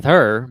time with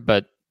her,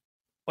 but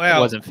it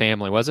wasn't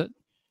family, was it?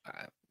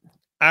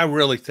 I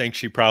really think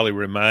she probably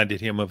reminded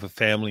him of a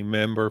family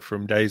member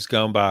from days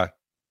gone by.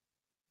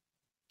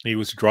 He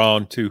was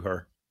drawn to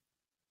her.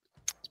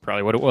 That's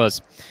probably what it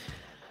was.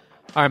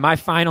 All right, my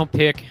final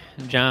pick,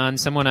 John,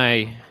 someone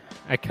I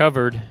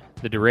covered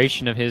the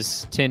duration of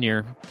his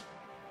tenure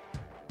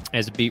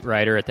as a beat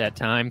writer at that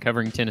time,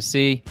 covering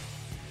Tennessee,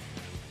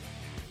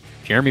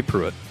 Jeremy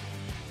Pruitt.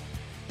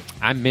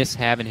 I miss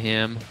having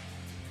him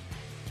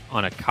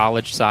on a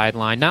college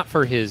sideline, not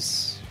for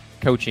his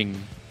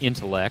coaching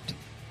intellect,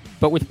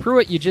 but with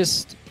Pruitt, you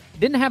just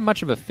didn't have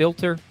much of a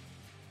filter.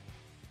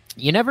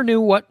 You never knew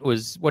what he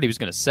was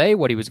going to say,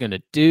 what he was going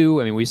to do.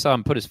 I mean, we saw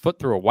him put his foot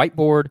through a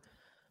whiteboard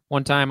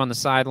one time on the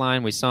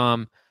sideline. We saw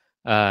him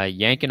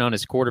yanking on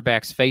his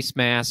quarterback's face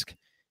mask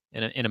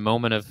in a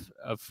moment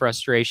of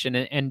frustration,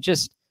 and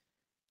just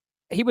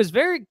he was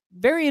very,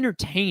 very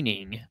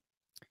entertaining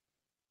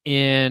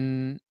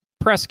in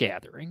press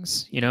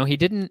gatherings. You know,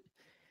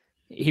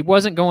 he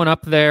wasn't going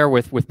up there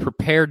with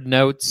prepared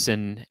notes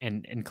and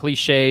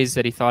cliches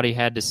that he thought he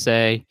had to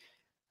say.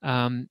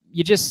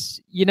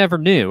 You never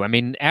knew. I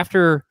mean,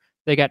 after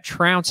they got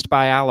trounced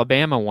by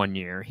Alabama one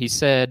year, he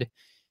said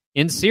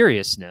in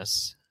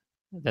seriousness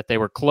that they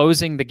were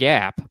closing the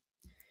gap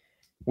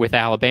with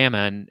Alabama.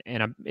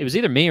 And it was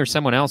either me or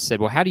someone else said,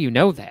 well, how do you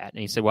know that?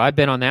 And he said, well, I've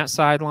been on that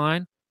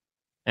sideline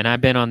and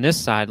I've been on this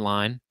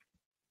sideline.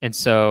 And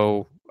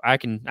so I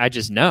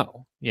just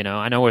know,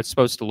 I know what it's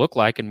supposed to look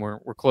like, and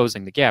we're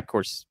closing the gap. Of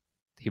course,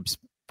 he was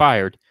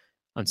fired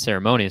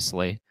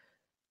unceremoniously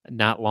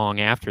not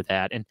long after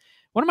that. And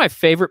one of my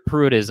favorite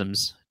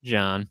Pruittisms,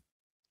 John,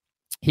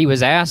 he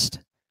was asked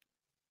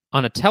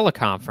on a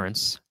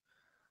teleconference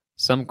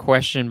some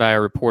question by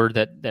a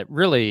reporter that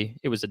really,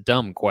 it was a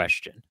dumb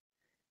question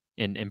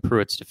in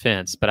Pruitt's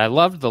defense. But I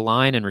loved the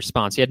line in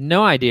response. He had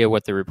no idea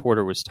what the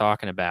reporter was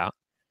talking about.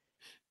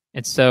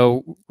 And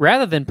so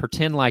rather than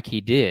pretend like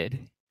he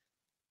did,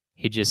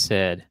 he just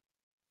said,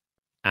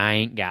 I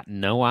ain't got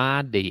no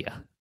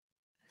idea.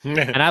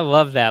 And I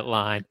love that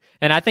line.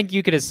 And I think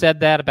you could have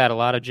said that about a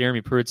lot of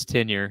Jeremy Pruitt's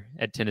tenure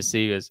at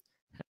Tennessee is,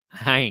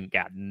 I ain't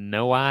got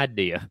no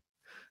idea.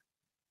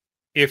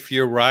 If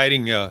you're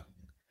writing a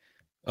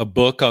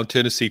book on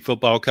Tennessee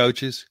football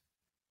coaches,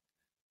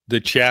 the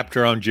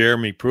chapter on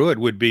Jeremy Pruitt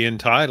would be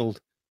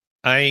entitled,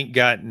 I ain't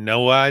got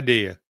no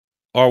idea.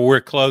 Or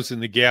we're closing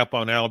the gap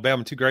on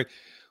Alabama. Too great.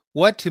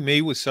 What to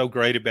me was so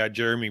great about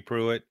Jeremy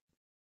Pruitt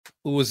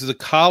was the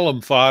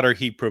column fodder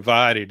he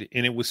provided,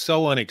 and it was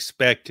so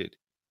unexpected.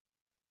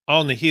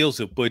 On the heels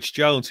of Butch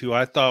Jones, who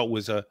I thought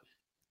was a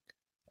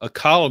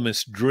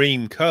columnist's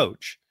dream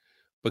coach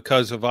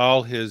because of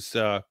all his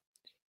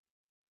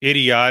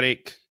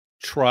idiotic,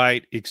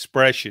 trite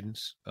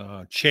expressions,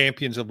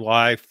 champions of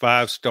life,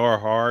 5-star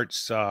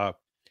hearts. I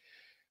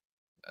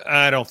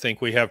don't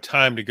think we have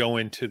time to go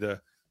into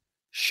the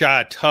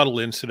Shy Tuttle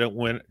incident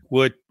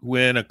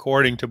when,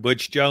 according to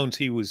Butch Jones,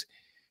 he was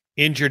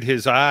injured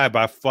his eye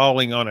by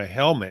falling on a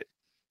helmet.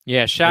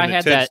 Yeah, Shy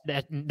had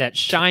that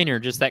shiner,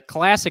 just that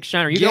classic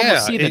shiner. You can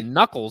almost see the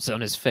knuckles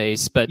on his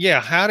face. But yeah,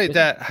 how did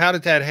that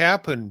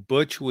happen?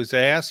 Butch was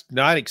asked,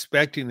 not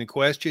expecting the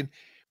question.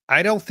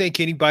 I don't think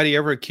anybody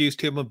ever accused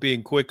him of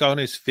being quick on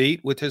his feet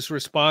with his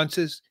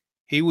responses.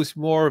 He was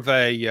more of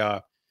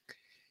a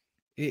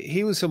more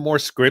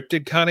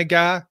scripted kind of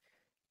guy.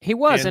 He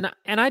was, and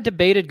I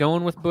debated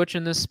going with Butch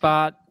in this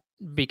spot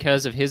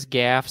because of his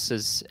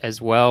gaffes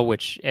as well,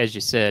 which, as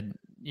you said,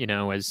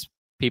 as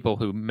people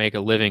who make a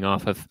living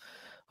off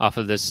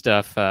of this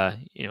stuff,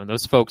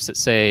 those folks that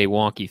say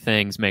wonky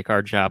things make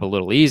our job a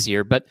little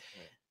easier. But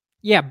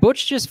yeah,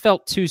 Butch just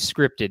felt too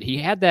scripted. He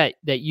had that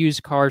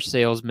used car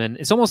salesman.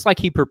 It's almost like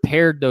he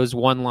prepared those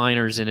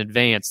one-liners in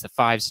advance, the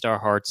 5-star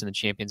hearts and the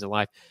champions of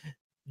life.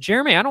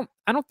 Jeremy, I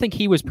don't think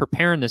he was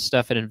preparing this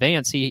stuff in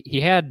advance.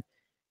 He had,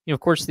 of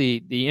course,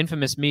 the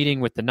infamous meeting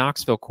with the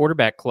Knoxville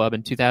Quarterback Club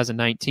in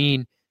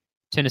 2019.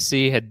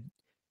 Tennessee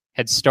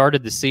had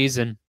started the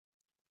season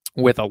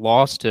with a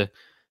loss to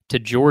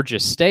Georgia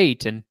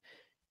State. And,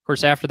 of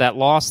course, after that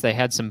loss, they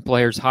had some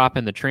players hop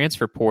in the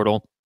transfer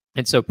portal.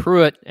 And so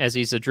Pruitt, as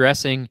he's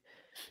addressing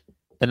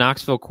the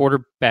Knoxville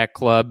Quarterback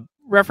Club,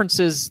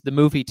 references the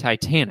movie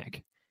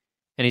Titanic.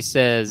 And he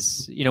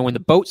says, when the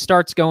boat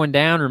starts going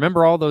down,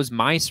 remember all those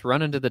mice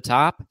running to the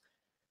top?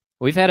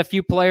 We've had a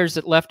few players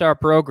that left our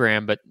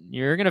program, but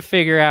you're going to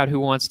figure out who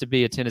wants to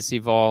be a Tennessee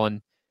Vol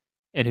and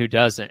who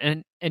doesn't.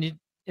 And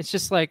it's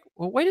just like,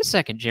 well, wait a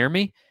second,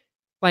 Jeremy.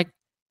 Like,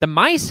 the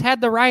mice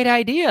had the right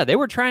idea. They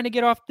were trying to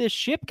get off this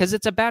ship because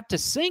it's about to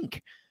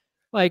sink.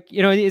 Like,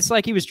 it's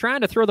like he was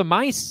trying to throw the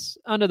mice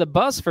under the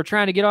bus for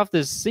trying to get off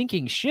this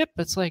sinking ship.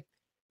 It's like,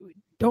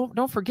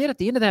 don't forget at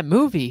the end of that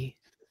movie,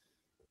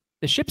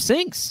 the ship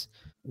sinks.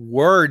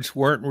 Words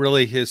weren't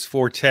really his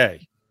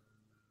forte.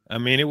 I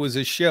mean, it was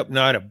a ship,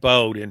 not a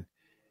boat. And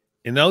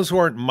those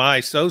weren't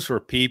mice. Those were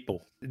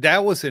people.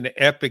 That was an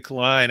epic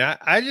line.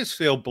 I just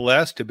feel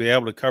blessed to be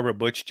able to cover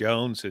Butch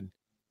Jones and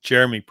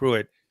Jeremy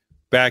Pruitt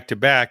back to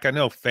back. I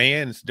know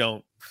fans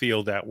don't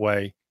feel that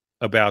way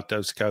about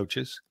those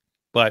coaches,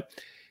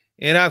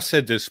 and I've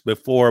said this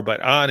before,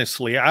 but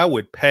honestly, I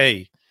would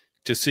pay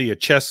to see a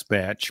chess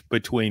match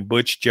between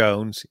Butch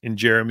Jones and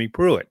Jeremy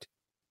Pruitt.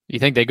 You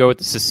think they go with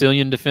the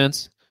Sicilian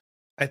defense?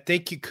 I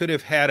think you could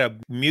have had a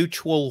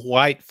mutual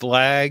white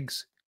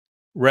flags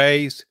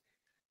raised,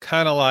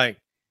 kind of like,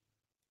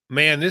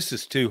 man, this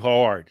is too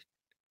hard.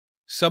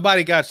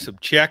 Somebody got some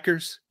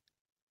checkers.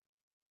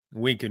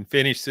 We can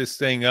finish this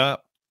thing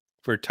up.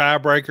 For a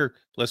tiebreaker,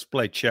 let's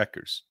play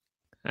checkers.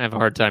 I have a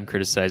hard time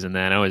criticizing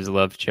that. I always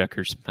loved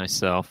checkers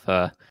myself.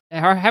 I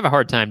have a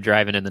hard time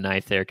driving in the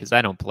knife there because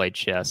I don't play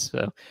chess.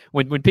 So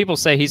when people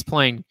say he's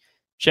playing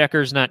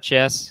checkers, not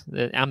chess,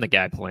 I'm the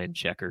guy playing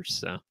checkers.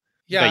 So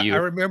yeah, I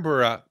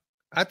remember.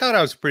 I thought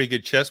I was a pretty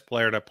good chess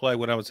player. And I played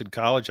when I was in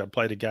college. I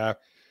played a guy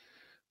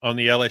on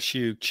the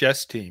LSU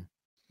chess team,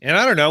 and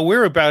I don't know. We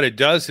were about a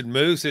dozen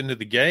moves into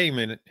the game,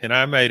 and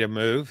I made a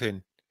move,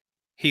 and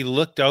he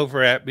looked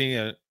over at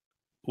me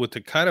with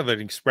a kind of an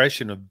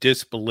expression of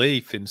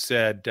disbelief and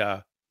said,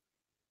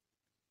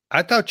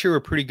 I thought you were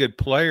a pretty good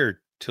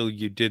player till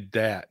you did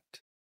that.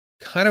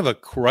 Kind of a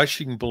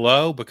crushing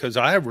blow because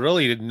I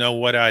really didn't know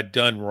what I'd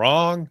done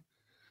wrong.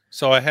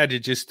 So I had to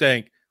just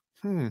think,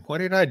 what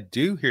did I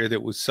do here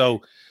that was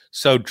so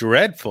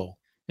dreadful?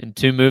 And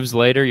 2 moves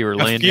later, you were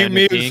laying down.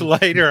 A few moves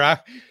later,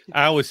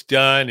 I was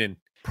done, and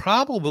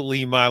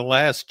probably my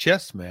last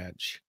chess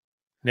match,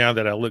 now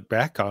that I look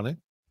back on it.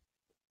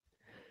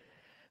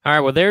 All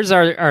right, well, there's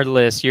our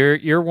list.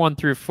 Your 1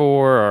 through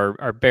 4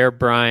 are Bear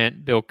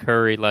Bryant, Bill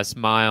Curry, Les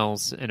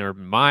Miles, and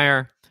Urban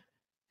Meyer.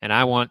 And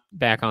I want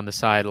back on the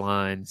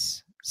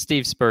sidelines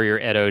Steve Spurrier,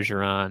 Ed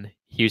Ogeron,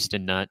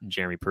 Houston Nutt, and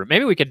Jeremy Pruitt.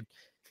 Maybe we could.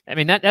 I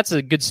mean, that's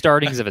a good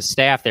startings of a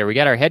staff there. We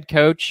got our head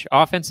coach,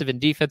 offensive and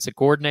defensive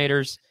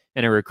coordinators,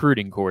 and a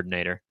recruiting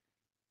coordinator.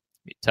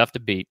 Be tough to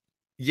beat.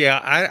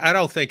 Yeah, I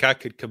don't think I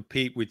could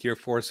compete with your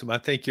foursome. I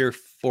think your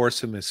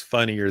foursome is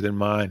funnier than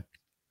mine.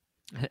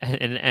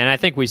 And I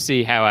think we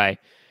see how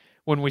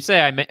when I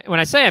say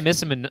I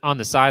miss him on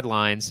the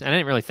sidelines, and I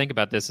didn't really think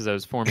about this as I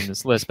was forming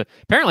this list, but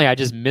apparently I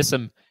just miss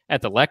him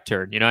at the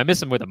lectern. I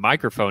miss him with a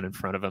microphone in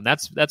front of him.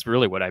 That's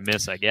really what I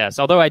miss, I guess.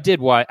 Although I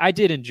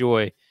did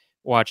enjoy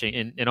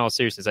watching, in all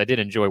seriousness, I did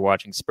enjoy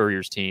watching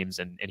Spurrier's teams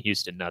and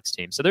Houston Nutt's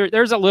teams. So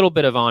there's a little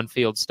bit of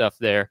on-field stuff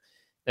there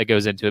that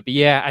goes into it. But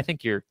yeah, I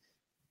think you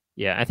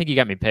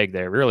got me pegged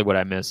there. Really what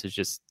I miss is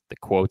just the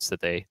quotes that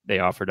they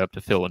offered up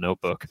to fill a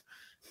notebook.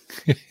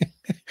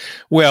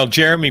 Well,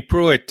 Jeremy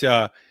Pruitt,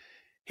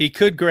 he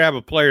could grab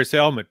a player's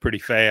helmet pretty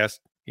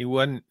fast. He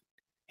wasn't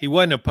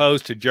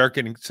opposed to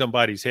jerking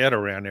somebody's head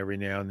around every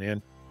now and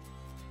then.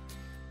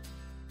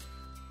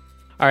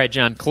 All right,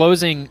 John,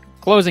 closing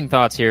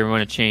thoughts here. We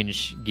want to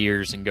change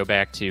gears and go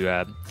back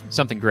to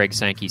something Greg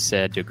Sankey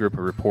said to a group of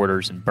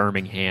reporters in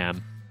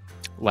Birmingham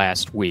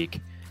last week.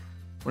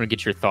 I want to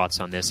get your thoughts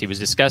on this. He was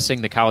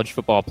discussing the college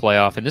football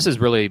playoff, and this is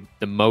really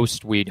the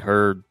most we'd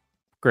heard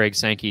Greg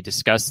Sankey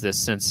discuss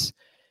this since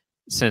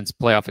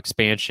playoff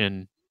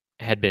expansion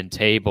had been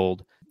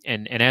tabled.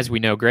 And as we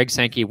know, Greg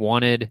Sankey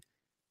wanted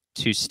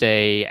to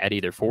stay at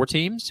either 4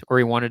 teams or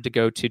he wanted to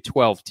go to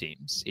 12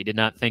 teams. He did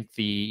not think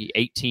the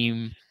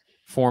 8-team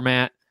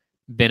format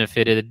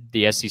benefited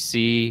the SEC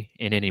in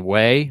any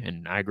way,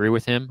 and I agree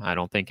with him. I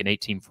don't think an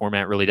 8-team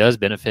format really does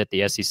benefit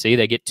the SEC.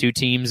 They get 2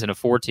 teams in a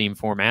 4-team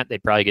format. They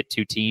probably get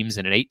 2 teams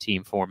in an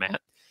 8-team format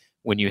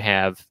when you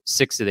have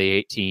 6 of the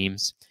 8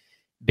 teams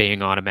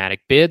being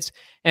automatic bids.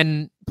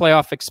 And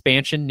playoff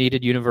expansion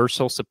needed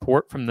universal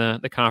support from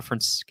the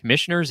conference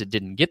commissioners. It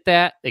didn't get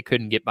that. They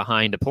couldn't get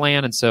behind a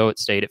plan, and so it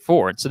stayed at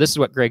 4. And so this is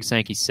what Greg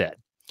Sankey said.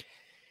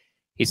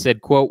 He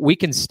said, quote, "We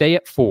can stay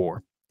at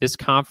 4. This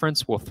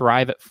conference will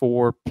thrive at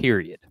 4,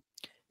 period.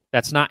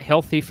 That's not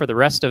healthy for the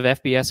rest of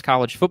FBS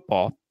college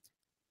football,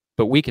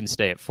 but we can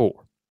stay at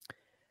 4.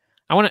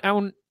 I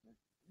want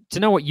to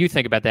know what you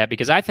think about that,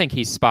 because I think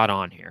he's spot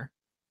on here.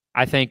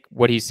 I think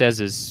what he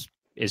says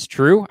is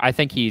true. I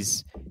think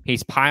he's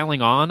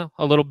piling on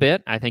a little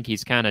bit. I think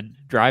he's kind of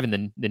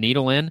driving the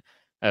needle in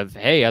of,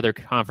 hey, other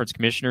conference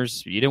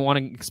commissioners, you didn't want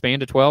to expand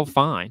to 12,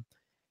 fine.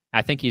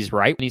 I think he's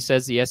right when he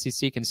says the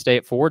SEC can stay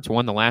at 4. It's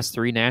won the last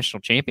 3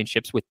 national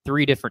championships with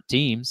 3 different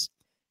teams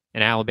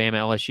in Alabama,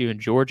 LSU, and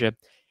Georgia.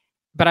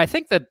 But I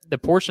think that the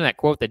portion of that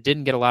quote that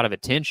didn't get a lot of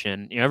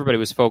attention, everybody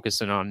was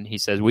focusing on, he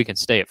says, we can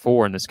stay at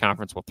 4 and this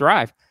conference will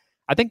thrive.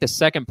 I think the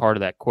second part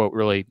of that quote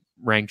really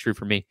rang true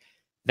for me.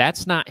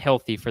 That's not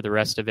healthy for the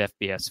rest of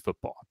FBS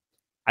football.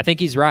 I think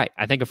he's right.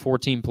 I think a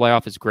 4-team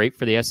playoff is great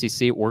for the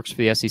SEC. It works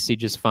for the SEC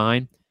just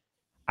fine.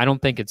 I don't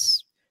think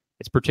it's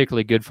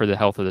particularly good for the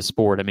health of the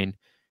sport. I mean,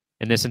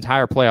 in this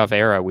entire playoff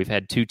era, we've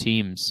had 2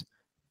 teams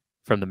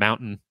from the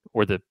Mountain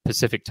or the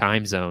Pacific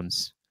time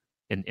zones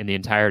in the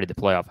entirety of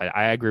the playoff.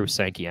 I agree with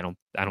Sankey. I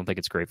don't think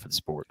it's great for the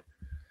sport.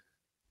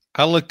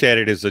 I looked at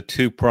it as a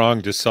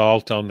two-pronged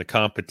assault on the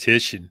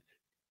competition.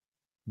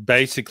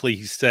 Basically,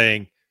 he's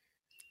saying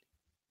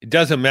it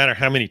doesn't matter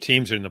how many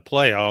teams are in the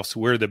playoffs,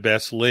 we're the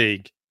best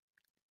league.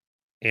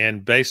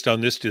 And based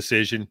on this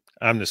decision,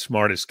 I'm the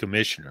smartest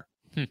commissioner.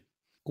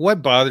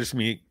 What bothers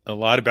me a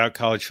lot about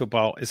college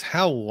football is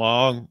how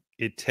long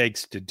it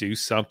takes to do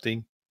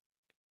something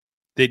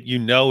that you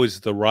know is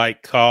the right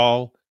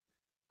call,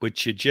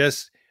 but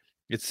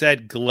it's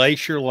that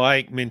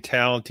glacier-like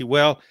mentality.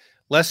 Well,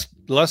 let's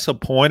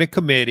appoint a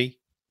committee.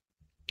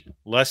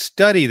 Let's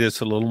study this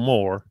a little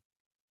more,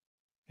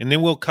 and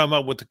then we'll come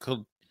up with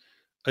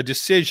a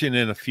decision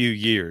in a few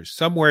years,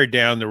 somewhere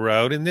down the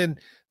road, and then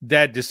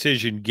that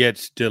decision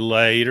gets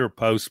delayed or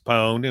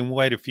postponed and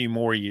wait a few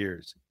more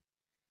years.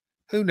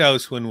 Who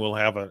knows when we'll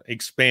have an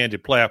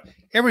expanded playoff?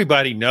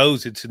 Everybody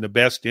knows it's in the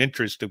best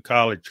interest of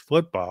college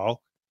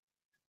football.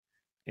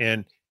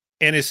 And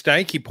as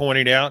Stanky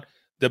pointed out,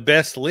 the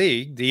best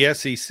league, the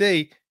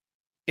SEC,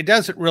 it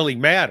doesn't really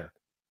matter.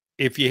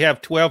 If you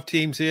have 12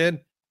 teams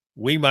in,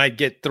 we might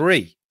get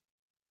 3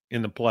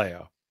 in the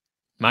playoff.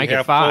 Might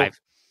get 5.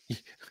 4,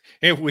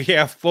 if we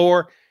have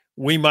 4,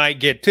 we might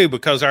get 2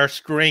 because our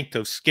strength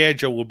of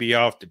schedule will be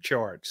off the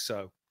charts.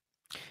 So,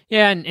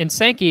 yeah, and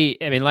Sankey,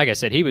 I mean, like I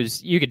said,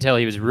 you could tell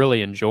he was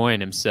really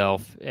enjoying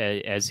himself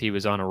as he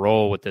was on a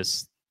roll with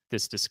this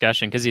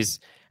discussion because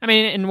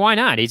and why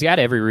not? He's got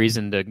every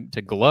reason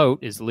to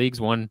gloat. His league's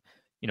won,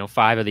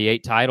 5 of the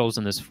 8 titles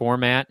in this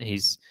format.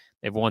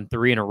 They've won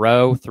 3 in a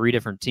row, 3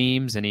 different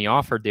teams, and he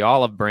offered the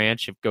olive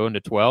branch of going to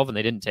 12, and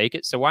they didn't take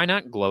it. So why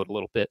not gloat a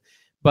little bit?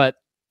 But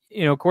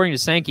according to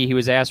Sankey, he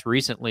was asked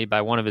recently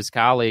by one of his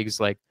colleagues,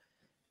 like,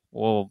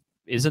 well,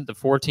 isn't the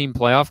 4-team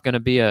playoff going to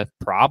be a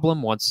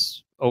problem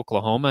once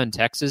Oklahoma and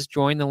Texas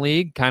join the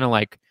league? Kind of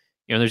like,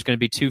 there's going to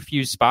be too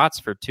few spots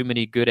for too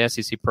many good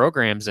SEC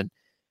programs. And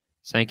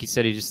Sankey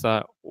said he just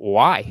thought,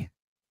 why?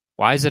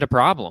 Why is it a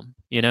problem?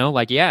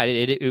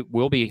 It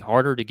will be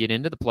harder to get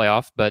into the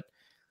playoff, but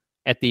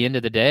at the end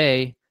of the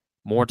day,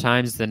 more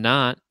times than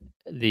not,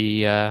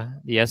 the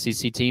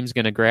SEC team's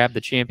going to grab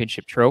the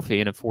championship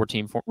trophy in a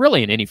 4-team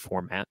really in any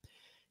format.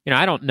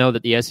 I don't know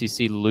that the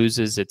SEC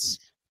loses its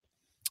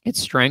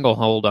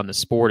stranglehold on the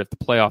sport if the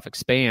playoff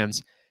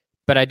expands,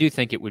 but I do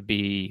think it would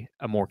be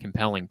a more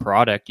compelling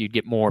product. You'd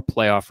get more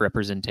playoff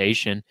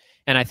representation,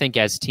 and I think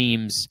as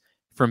teams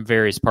from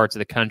various parts of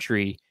the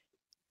country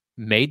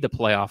made the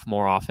playoff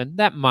more often,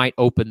 that might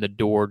open the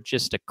door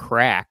just a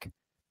crack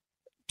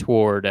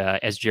toward,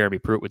 as Jeremy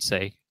Pruitt would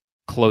say,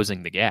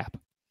 closing the gap.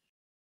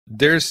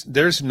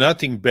 There's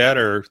nothing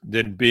better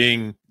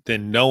than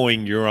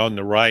knowing you're on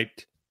the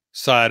right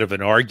side of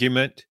an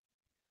argument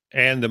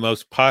and the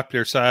most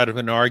popular side of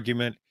an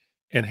argument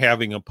and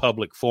having a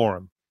public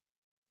forum,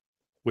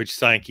 which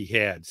Sankey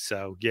had.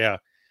 So, yeah,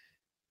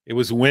 it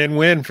was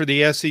win-win for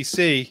the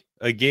SEC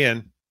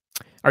again.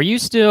 Are you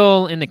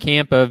still in the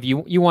camp of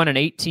you want an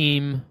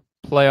 8-team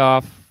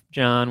playoff,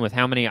 John, with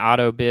how many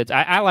auto bids?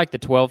 I like the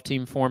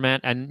 12-team format,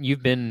 and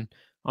you've been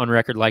on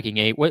record liking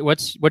 8.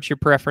 What's your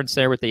preference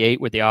there with the 8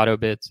 with the auto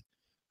bids?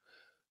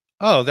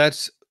 Oh,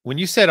 when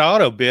you said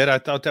auto bid, I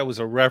thought that was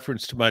a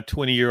reference to my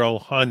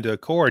 20-year-old Honda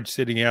Accord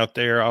sitting out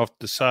there off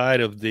the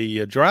side of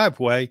the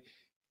driveway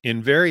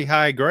in very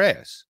high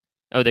grass.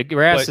 Oh, the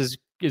grass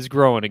is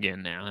growing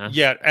again now, huh?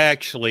 Yeah,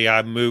 actually,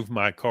 I moved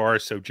my car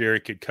so Jerry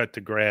could cut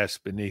the grass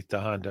beneath the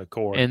Honda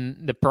Accord. And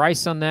the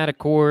price on that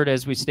Accord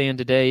as we stand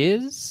today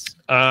is?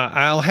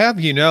 I'll have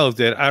you know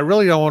that I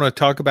really don't want to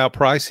talk about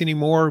price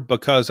anymore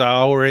because I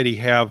already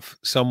have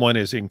someone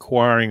is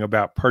inquiring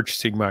about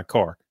purchasing my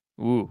car.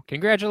 Ooh,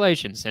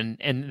 congratulations. And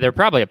they're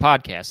probably a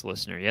podcast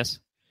listener, yes?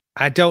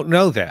 I don't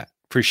know that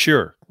for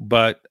sure,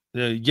 but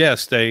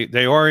yes,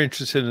 they are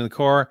interested in the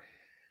car.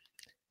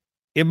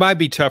 It might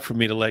be tough for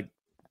me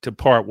to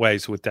part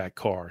ways with that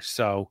car.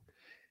 So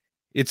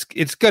it's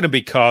going to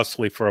be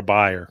costly for a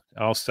buyer.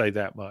 I'll say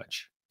that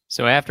much.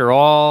 So after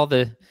all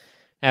the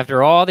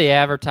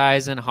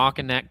advertising,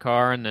 hawking that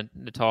car in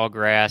the tall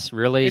grass,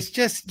 really? It's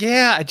just,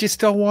 I just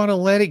don't want to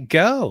let it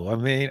go. I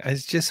mean,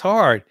 it's just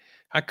hard.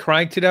 I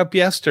cranked it up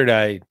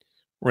yesterday.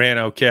 Ran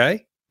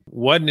okay.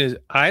 Wasn't as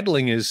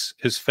idling as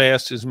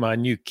fast as my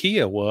new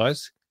Kia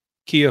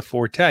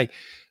Forte.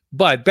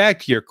 But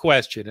back to your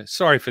question.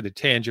 Sorry for the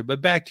tangent, but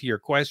back to your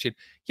question.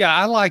 Yeah,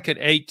 I like an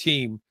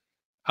 8-team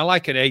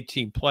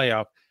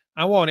playoff.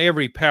 I want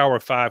every Power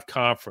 5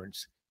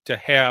 conference to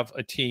have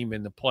a team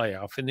in the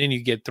playoff, and then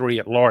you get 3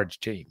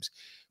 at-large teams.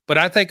 But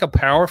I think a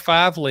Power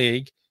 5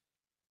 league,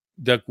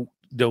 the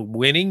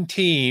winning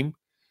team,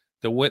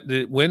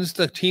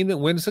 the team that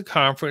wins the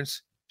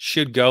conference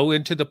should go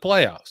into the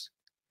playoffs.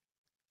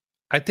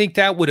 I think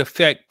that would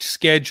affect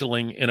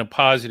scheduling in a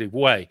positive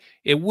way.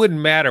 It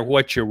wouldn't matter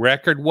what your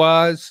record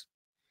was.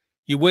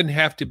 You wouldn't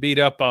have to beat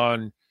up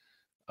on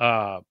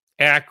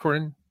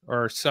Akron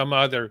or some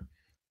other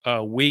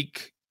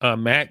weak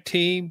MAC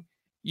team.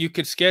 You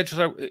could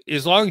schedule,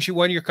 as long as you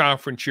won your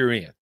conference, you're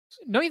in.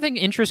 Don't you think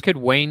interest could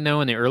wane, though,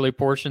 in the early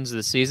portions of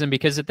the season?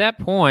 Because at that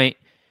point,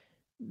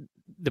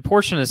 the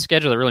portion of the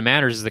schedule that really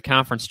matters is the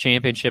conference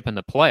championship and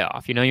the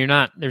playoff.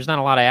 There's not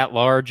a lot of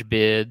at-large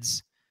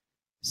bids,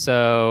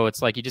 so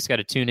it's like you just got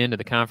to tune into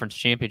the conference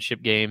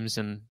championship games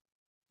and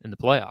the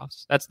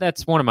playoffs.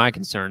 That's one of my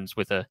concerns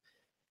with an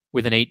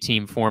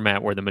 8-team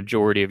format where the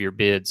majority of your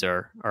bids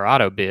are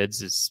auto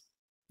bids, is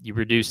you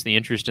reduce the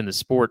interest in the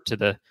sport to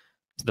the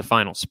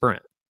final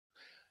sprint.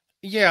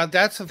 Yeah,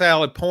 that's a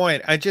valid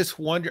point. I just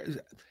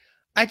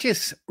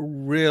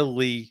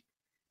really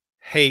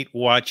hate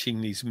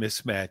watching these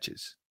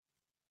mismatches.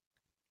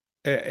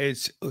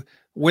 It's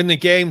when the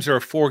games are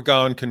a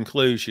foregone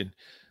conclusion.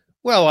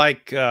 Well,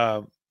 like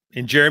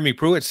in Jeremy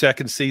Pruitt's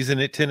second season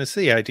at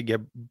Tennessee, I had to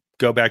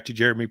go back to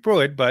Jeremy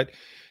Pruitt, but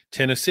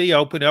Tennessee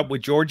opened up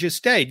with Georgia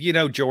State.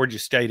 Georgia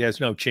State has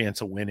no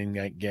chance of winning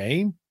that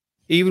game,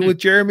 even with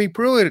Jeremy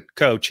Pruitt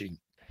coaching.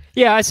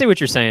 Yeah, I see what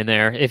you're saying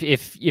there.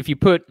 If you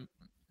put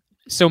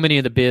so many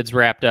of the bids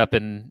wrapped up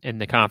in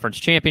the conference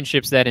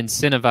championships, that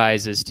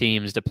incentivizes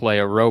teams to play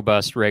a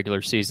robust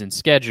regular season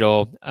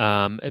schedule,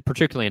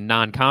 particularly in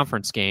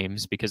non-conference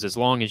games, because as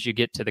long as you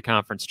get to the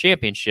conference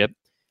championship,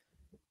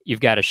 you've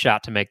got a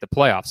shot to make the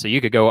playoff. So you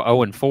could go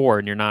 0-4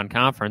 in your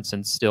non-conference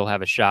and still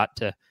have a shot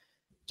to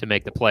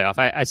make the playoff.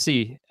 I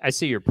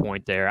see your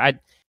point there. I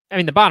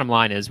mean, the bottom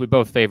line is we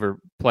both favor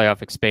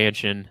playoff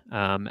expansion.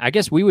 I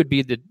guess we would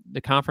be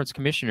the conference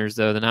commissioners,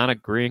 though, not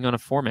agreeing on a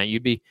format.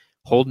 You'd be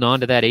holding on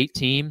to that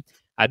 8-team.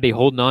 I'd be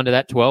holding on to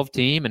that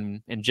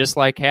 12-team. And just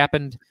like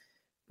happened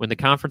when the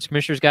conference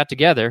commissioners got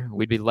together,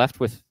 we'd be left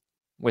with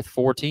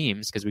 4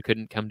 teams because we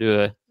couldn't come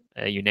to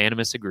a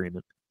unanimous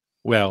agreement.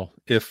 Well,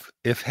 if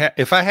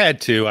I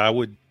had to, I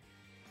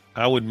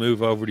would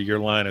move over to your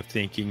line of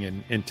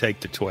thinking and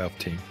take the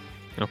 12-team.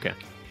 Okay.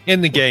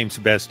 In the game's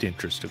best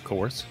interest, of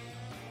course.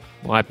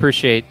 Well, I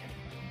appreciate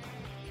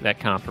that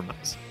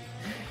compromise.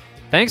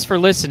 Thanks for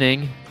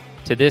listening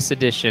to this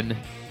edition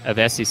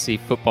of SEC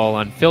Football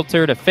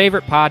Unfiltered, a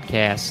favorite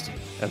podcast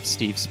of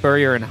Steve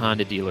Spurrier and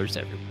Honda dealers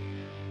everywhere.